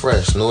 something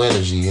fresh, new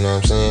energy. You know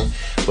what I'm saying?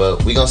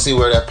 But we gonna see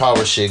where that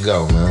power shit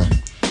go, man.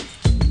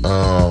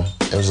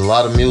 There was a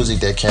lot of music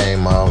that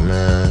came out,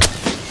 man.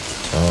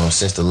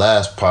 Since the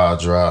last pod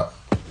drop.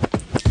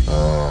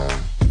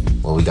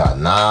 Well, we got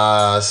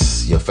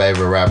Nas, your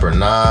favorite rapper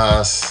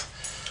Nas.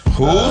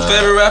 Who's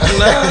favorite rapper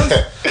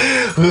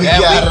Nas? We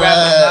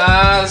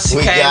got Nas. He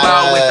came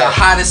out with the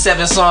hottest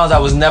 7 songs I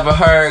was never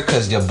heard,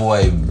 cause your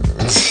boy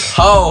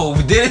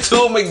Hov did it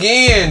to him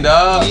again,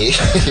 dog. Yeah.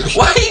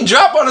 Why he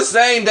drop on the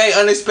same day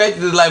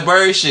unexpectedly like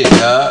bird shit,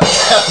 dog?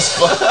 That was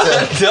fucked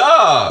up.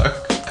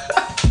 Dog.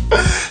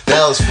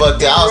 That was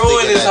fucked up. I was Ruined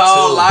thinking his that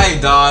whole too.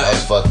 life, dog. That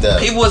was fucked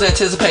up. People was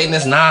anticipating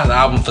this Nas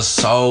album for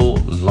so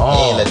He long.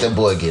 ain't let that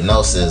boy get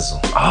no sizzle.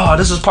 Oh,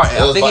 this was part.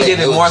 I think he did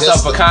it more so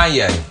for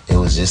Kanye. It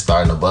was just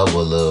starting to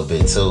bubble a little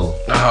bit too.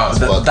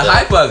 The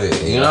hype of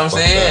it. You know what I'm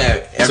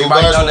saying? Two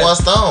birds with one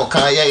stone.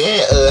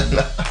 Kanye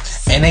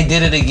and And they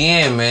did it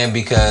again, man,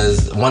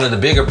 because one of the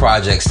bigger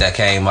projects that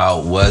came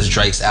out was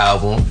Drake's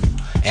album.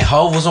 And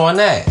Hov was on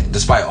that.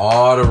 Despite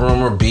all the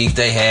rumor beef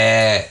they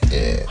had,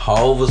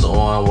 Hov was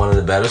on one of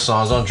the better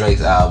songs on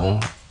Drake's album.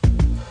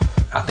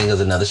 I think it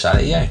was another shot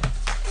at Ye.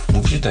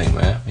 What you think,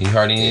 man? You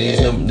heard any of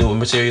these new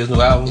materials,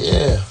 new albums?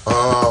 Yeah.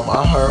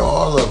 I heard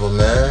all of them,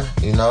 man.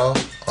 You know?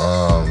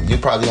 You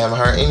probably haven't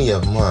heard any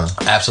of them, huh?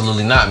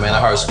 Absolutely not, man. I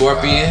heard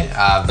Scorpion.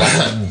 I've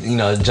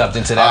jumped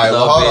into that a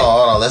little bit.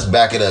 Hold on. Let's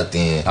back it up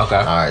then. Okay.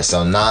 All right,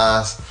 so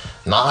Nas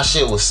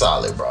shit was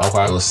solid, bro.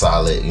 Okay. It was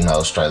solid, you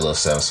know, straight little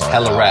 7 song.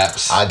 Hella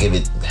raps. I give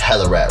it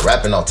hella rap.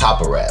 Rapping on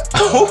top of rap.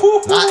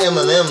 Not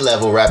Eminem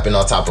level rapping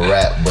on top of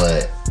rap,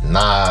 but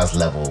Nas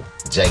level,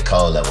 J.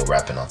 Cole level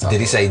rapping on top Did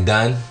of he say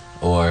done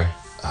or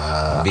B?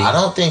 I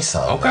don't think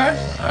so. Okay.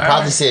 Man.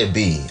 Probably said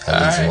B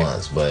at least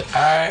once, but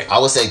I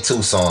would say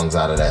 2 songs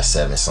out of that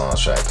 7 song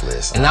track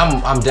list. And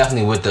I'm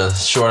definitely with the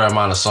shorter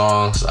amount of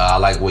songs. I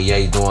like what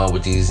Ye doing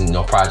with these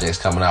projects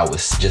coming out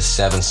with just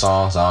 7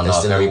 songs. I don't know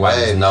if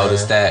everybody's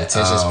noticed that.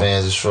 Attention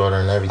spans is shorter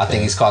and everything. I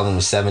think he's calling them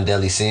 7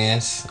 Deadly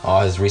Sins.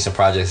 All his recent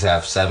projects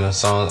have 7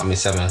 songs.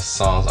 7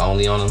 songs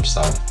only on them.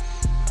 So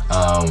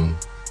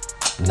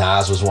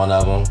Nas was one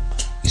of them.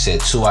 You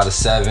said 2 out of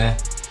 7.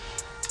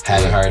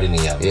 Haven't heard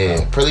any of them.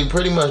 Yeah,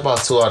 pretty much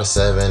about 2 out of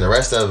 7. The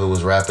rest of it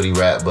was rapidy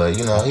rap, but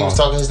you know, he was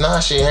talking his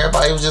Nas shit.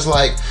 Everybody was just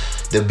like,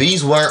 the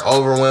beats weren't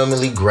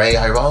overwhelmingly great.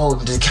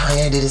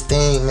 Kanye did his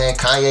thing, man.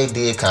 Kanye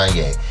did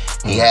Kanye.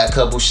 He had a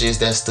couple shits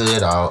that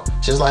stood out,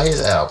 just like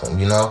his album,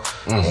 you know?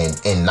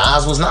 And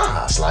Nas was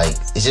Nas. Like,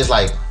 it's just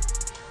like,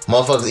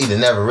 motherfuckers either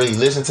never really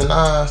listen to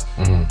Nas,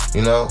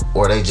 you know,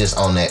 or they just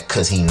on that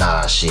cause he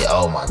Nas shit.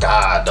 Oh my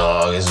God,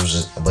 dog.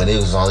 But it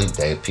was only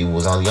people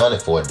was only on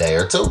it for a day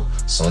or 2.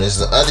 Soon as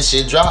the other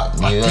shit dropped,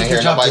 you ain't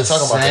hear nobody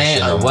talking about that shit.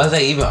 No more. Was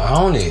they even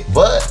on it?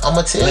 But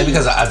I'ma tell you,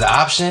 because as an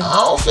option, I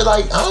don't feel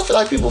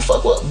like people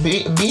fuck with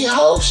be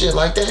whole shit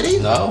like that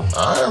either. No,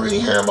 I ain't really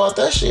hearing about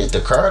that shit.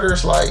 The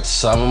Carters, like,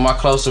 some of my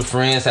closer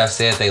friends have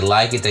said they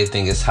like it. They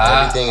think it's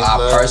hot.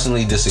 I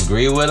personally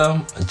disagree with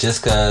them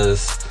just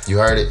cause. You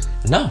heard it?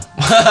 No.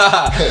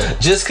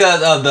 Just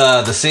because of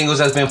the singles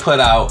that's been put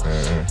out.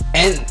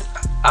 And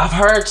I've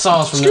heard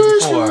songs from them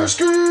before.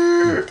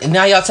 And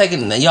now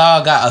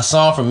y'all got a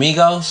song from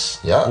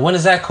Migos? Yeah. When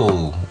is that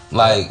cool?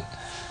 Like,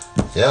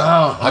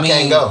 yeah, I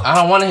can't go. I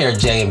don't want to hear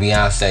Jay and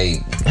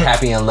Beyonce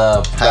happy in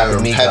love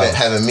having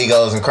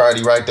Migos and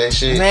Cardi write that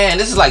shit. Man,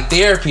 this is like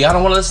therapy. I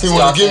don't want to listen to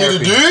y'all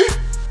therapy. Give me the D?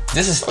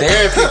 This is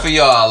therapy for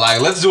y'all.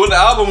 Like, let's do an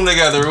album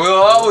together.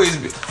 We'll always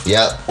be.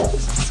 Yep.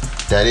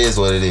 That is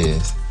what it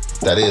is.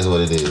 That is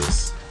what it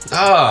is.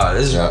 Oh,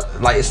 this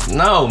is like,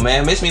 no,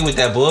 man. Miss me with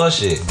that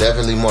bullshit.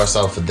 Definitely more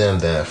so for them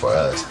than for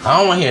us. I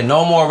don't want to hear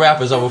no more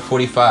rappers over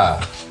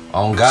 45.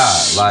 On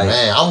God. Like,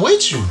 man, I'm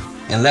with you.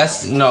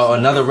 Unless,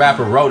 another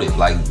rapper wrote it.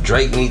 Like,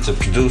 Drake needs to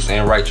produce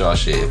and write y'all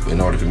shit in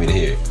order for me to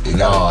hear it.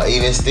 No,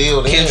 even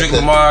still. Kendrick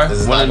Lamar,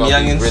 one of the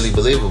youngins. Really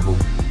believable.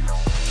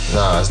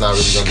 No, it's not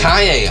really gonna be.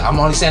 Kanye, I'm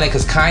only saying that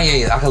because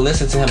Kanye, I can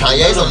listen to him.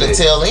 Kanye's on the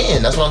tail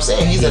end. That's what I'm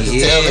saying. He's at the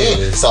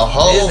tail end. So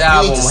Hov, his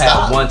album you need to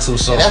stop. had 1-2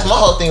 songs. And that's my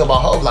whole thing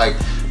about Hov. Like,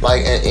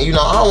 and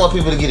I don't want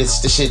people to get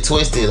the shit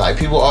twisted. Like,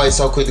 people always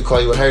so quick to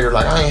call you a hater.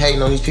 Like, I ain't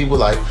hating on these people.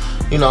 Like,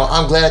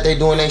 I'm glad they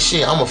doing their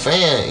shit. I'm a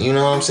fan. You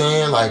know what I'm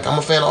saying? Like, I'm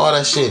a fan of all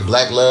that shit.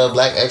 Black love,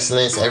 black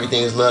excellence,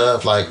 everything is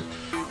love. Like,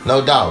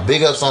 no doubt.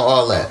 Big ups on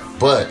all that.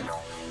 But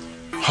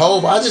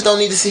Hov, I just don't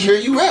need to hear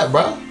you rap,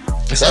 bro.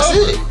 That's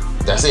it.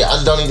 That's it. I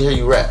just don't need to hear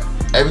you rap.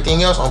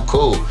 Everything else, I'm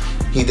cool.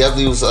 He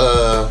definitely was,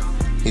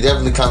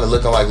 kind of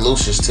looking like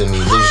Lucius to me.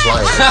 Lucius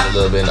Lyon a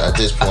little bit at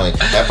this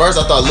point. At first,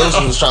 I thought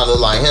Lucius was trying to look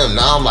like him.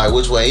 Now I'm like,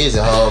 which way is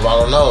it, Hov? I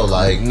don't know.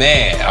 Like,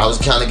 man, I was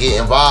kind of getting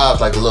involved,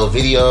 like a little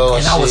video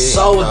and I was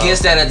so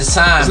against that at the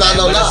time. It's not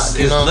no knock.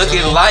 It's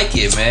looking like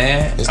it,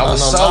 man. I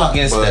was so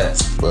against that.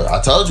 But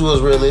I told you it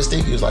was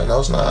realistic. He was like,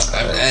 no, it's not.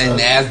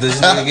 And as this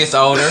nigga gets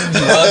older,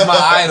 he was my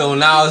idol.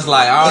 Now it's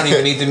like, I don't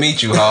even need to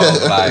meet you,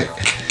 Hov. Like,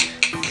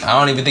 I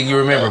don't even think you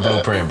remember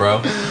Blueprint,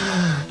 bro.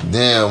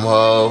 Damn,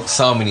 Hov.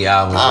 So many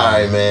albums.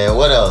 Alright, man.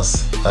 What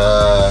else?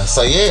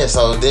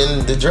 So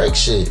then the Drake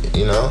shit,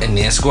 And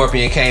then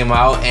Scorpion came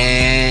out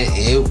and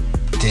it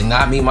did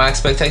not meet my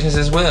expectations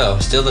as well.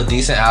 Still a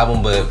decent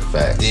album, but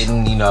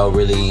didn't,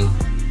 really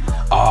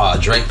a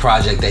Drake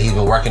project that he's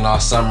been working all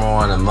summer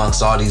on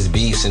amongst all these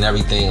beefs and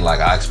everything. Like,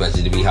 I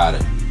expected to be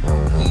hotter.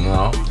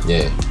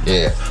 Yeah.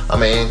 I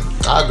mean,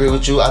 I agree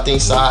with you. I think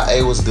Side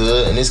A was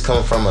good, and this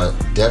coming from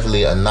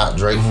definitely a not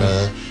Drake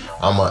fan.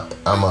 I'm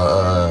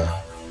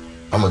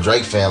a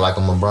Drake fan, like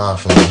I'm a LeBron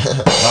fan.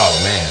 Oh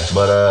man.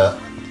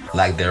 But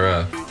like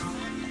thereof.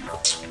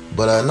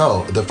 But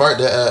no, the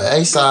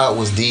A side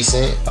was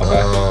decent.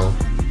 Okay.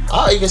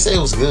 I even say it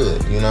was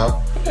good,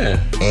 Yeah.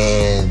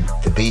 And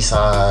the B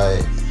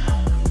side,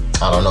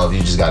 I don't know if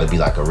you just got to be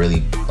like a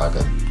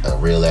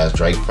real ass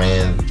Drake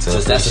fan to so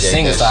that's the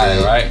singer side,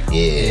 shit. right?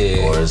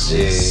 Yeah. Or it's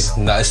just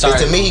no,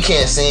 to me he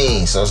can't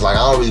sing, so it's like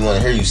I don't really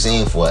want to hear you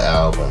sing for an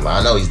album.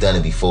 I know he's done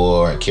it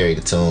before and carried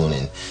the tune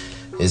and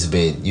it's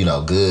been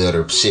good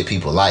or shit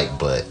people like,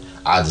 but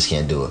I just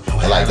can't do it.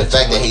 And like the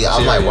fact that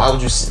I'm like, why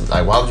would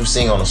you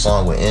sing on a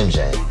song with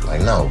MJ?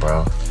 Like, no,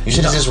 bro, you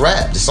should have just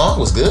rapped. The song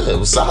was good, it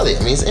was solid. I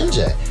mean, it's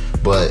MJ,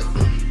 but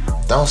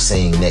don't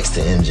sing next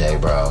to MJ,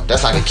 bro.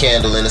 That's like a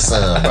candle in the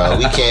sun, bro.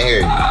 We can't hear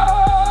you.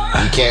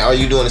 You can't. All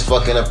you doing is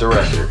fucking up the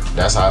record.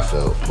 That's how I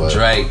felt. But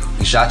Drake,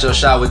 you shot your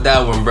shot with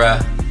that one,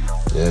 bruh.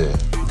 Yeah.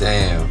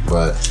 Damn.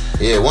 But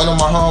yeah, one of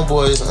my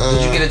homeboys.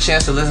 Did you get a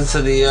chance to listen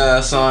to the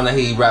song that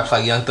he raps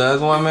like Young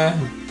Thug on,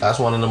 man? That's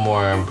one of the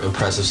more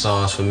impressive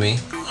songs for me.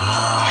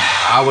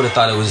 I would have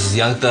thought it was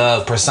Young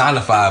Thug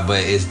personified,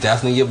 but it's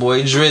definitely your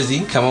boy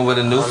Drizzy coming with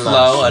a new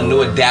flow, a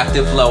new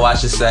adaptive flow, I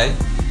should say.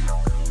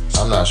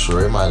 I'm not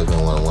sure. It might have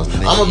been one of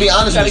them. I'm gonna be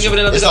honest with you. Give it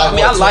another go. I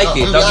mean, I like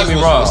it. Don't get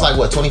me wrong. It's like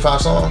what,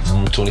 25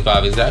 songs?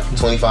 25 exactly.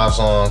 25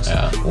 songs.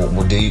 Yeah.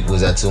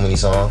 Was that too many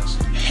songs?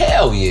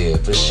 Hell yeah,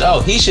 for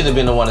sure. He should have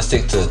been the one to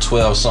stick to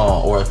 12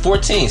 songs or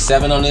 14.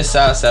 7 on this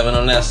side, 7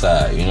 on that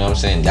side. You know what I'm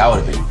saying? That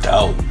would have been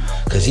dope.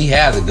 Cause he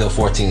has a good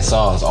 14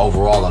 songs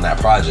overall on that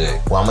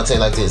project. Well, I'm gonna tell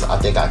you like this. I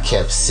think I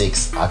kept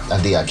 6.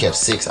 I kept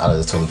 6 out of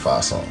the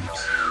 25 songs.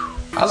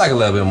 I like a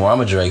little bit more. I'm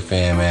a Drake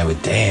fan, man,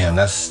 but damn,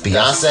 that's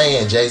Beyonce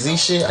and Jay-Z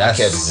shit. I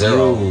kept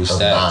 0 of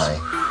 9.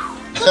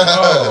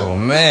 Oh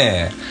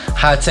man,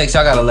 hot takes.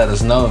 Y'all gotta let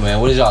us know,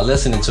 man. What is y'all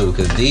listening to?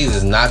 Cause these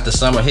is not the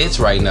summer hits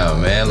right now,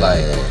 man.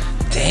 Like,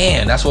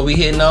 damn, that's what we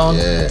hitting on.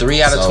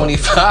 3 out of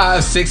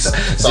 25,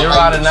 0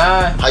 out of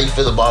 9. How you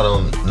feel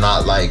about them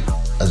not like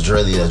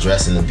really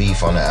addressing the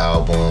beef on the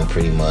album?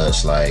 Pretty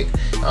much, like,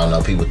 I don't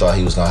know. People thought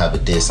he was gonna have a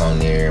diss on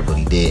there, but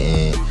he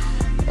didn't.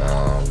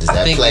 Does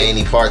that play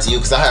any part to you?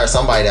 Because I heard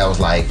somebody that was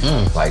like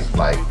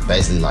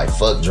basically like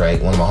fuck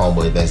Drake. One of my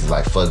homeboys basically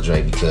like fuck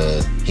Drake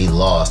because he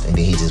lost and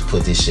then he just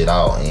put this shit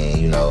out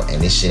and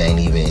and this shit ain't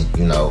even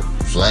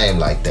flame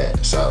like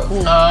that. So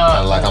kind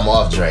of like I'm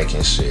off Drake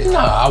and shit. No,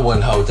 I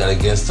wouldn't hold that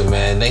against him,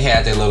 man. They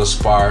had their little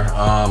spar.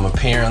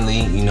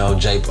 Apparently,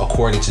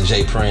 according to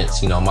Jay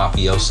Prince,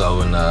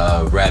 Mafioso and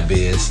Rap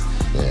Biz,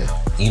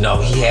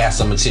 he had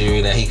some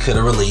material that he could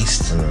have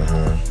released.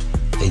 Mm-hmm.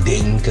 They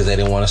didn't because they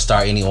didn't want to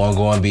start any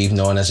ongoing beef,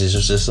 knowing that's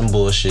just some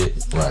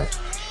bullshit. Right.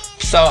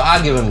 So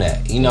I'll give him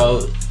that.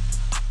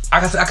 I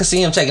can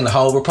see him taking the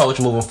whole approach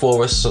moving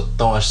forward, so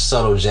throwing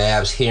subtle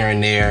jabs here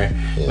and there,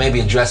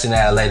 maybe addressing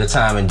that at a later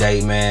time and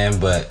date, man.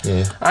 But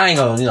I ain't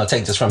gonna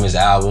take this from his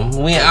album.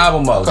 We in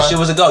album mode. Okay. Shit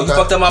was a go. You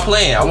fucked up my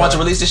plan. I wanted to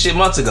release this shit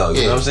months ago.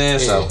 You know what I'm saying?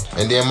 Yeah. So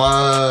and then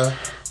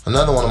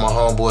another one of my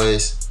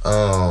homeboys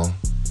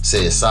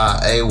said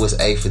side A was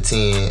 8 for 10.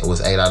 It was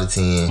 8 out of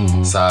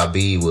 10. Side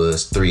B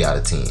was 3 out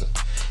of 10.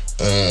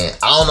 And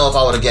I don't know if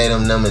I would have gave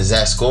them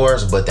exact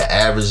scores, but the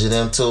average of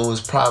them two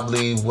is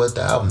probably what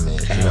the album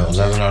is. You know what I'm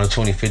 11 saying? out of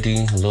 20, 50,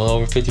 a little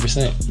over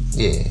 50%.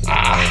 Yeah. You know what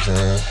I'm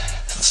saying?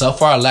 So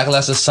far,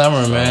 lackluster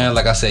summer, man.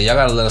 Like I said, y'all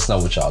gotta let us know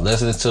what y'all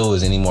listening to.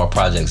 Is any more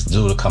projects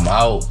due to come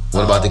out?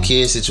 What about the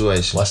kid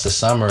situation? What's the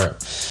summer?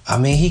 I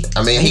mean, he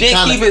didn't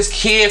kinda keep his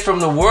kid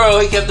from the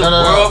world. He kept the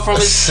No. world from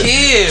his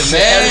kid,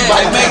 man.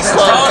 Everybody It makes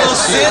knows total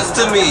that shit. sense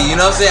to me. You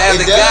know what I'm saying? As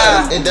It a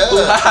guy does, it does.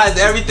 who hides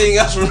everything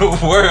else from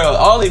the world,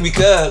 only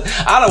because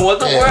I don't want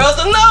the world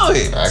to know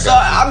it. I got So you.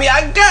 I mean,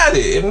 I got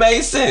it. It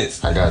made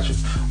sense. I got you.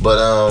 But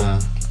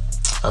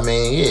I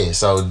mean, yeah.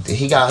 So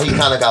he kind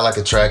of got like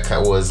a track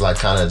that was like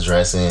kind of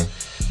addressing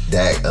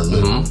that a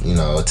little, you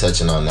know,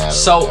 touching on that.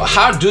 So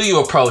how do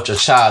you approach a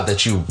child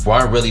that you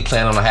weren't really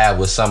planning on have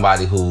with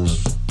somebody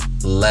who's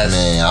less?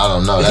 Man, I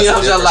don't know. That's You know a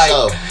what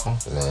I'm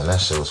different saying? show. Man,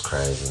 that shit was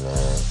crazy,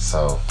 man.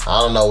 So I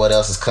don't know what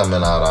else is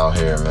coming out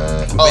here,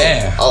 man.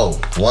 Man. Oh,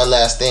 one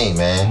last thing,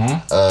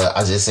 man.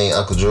 I just seen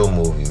Uncle Drew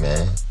movie,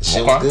 man. The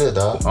shit was good,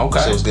 dog. Okay.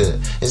 The shit was good.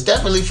 It's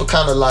definitely for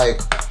kind of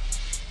like.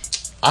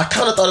 I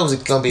kind of thought it was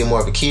gonna be more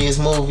of a kids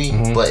movie,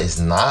 but it's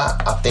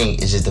not. I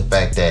think it's just the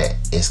fact that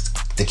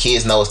the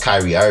kids know it's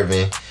Kyrie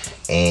Irving,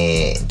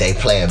 and they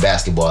playing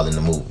basketball in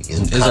the movie.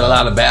 Is it a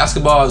lot of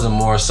basketball? Or is it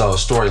more so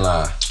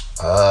storyline?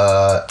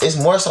 It's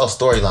more so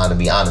storyline, to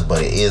be honest,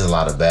 but it is a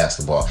lot of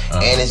basketball,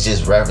 and it's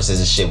just references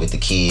and shit with the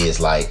kids.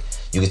 Like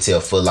you could tell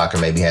Foot Locker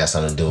maybe has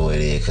something to do with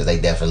it, because they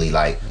definitely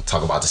like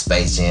talk about the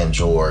Space Jam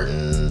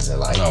Jordans and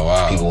like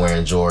people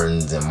wearing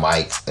Jordans and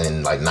Mikes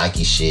and like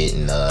Nike shit,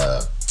 and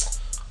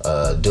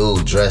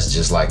dude dressed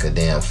just like a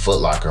damn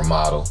Foot Locker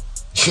model.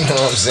 You know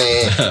what I'm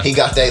saying? He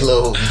got they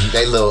little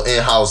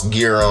in-house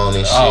gear on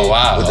and shit. Oh,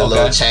 wow. With the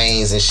little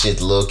chains and shit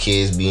the little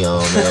kids be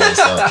on, man.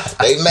 So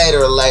they made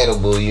it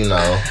relatable, you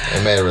know.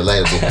 They made it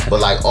relatable. But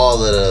like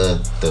all of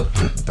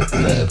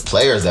the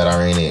players that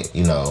are in it,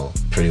 you know,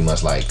 pretty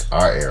much like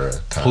our era.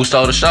 Who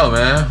stole the show,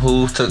 man?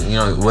 Who took, you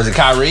know, was it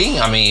Kyrie?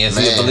 I mean, is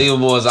he as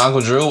believable as Uncle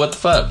Drew? What the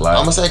fuck? Like,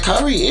 I'm gonna say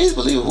Kyrie is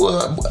believable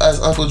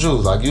as Uncle Drew.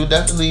 Like, you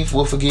definitely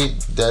will forget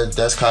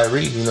that's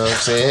Kyrie, you know what I'm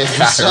saying?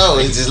 So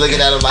it's just looking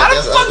at him like, how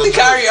that's the fuck Uncle did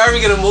Drew. Kyrie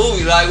Irving get a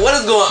movie? Like, what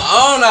is going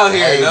on out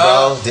here, Hey,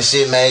 dog? bro, this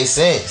shit made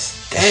sense.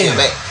 Damn.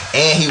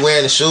 And he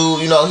wearing the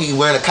shoe, you know, he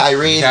wearing a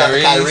Kyrie's. Got the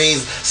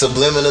Kyrie's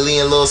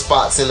subliminally in little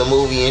spots in the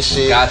movie and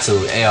shit. Got to.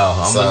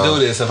 I'm gonna do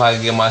this if I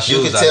can get my shoes.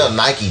 You can tell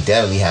Nike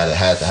definitely had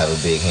to have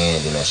a big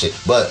hand in that shit.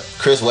 But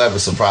Chris Webber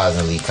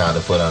surprisingly kind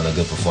of put on a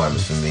good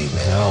performance for me,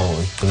 man. No,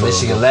 the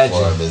Michigan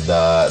legend.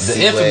 The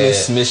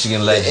infamous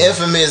Michigan legend. The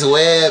infamous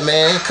Webb,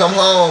 man. Come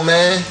home,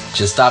 man.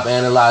 Just stop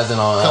analyzing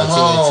on Come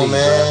TNT, home,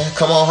 man. bro.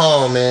 Come on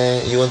home,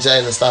 man. You and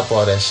Jalen, stop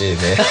all that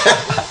shit, man.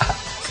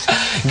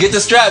 Get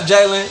the strap,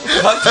 Jalen.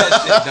 Fuck that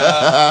shit,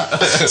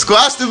 dog.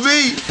 Squash the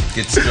beat.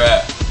 Get the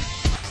strap.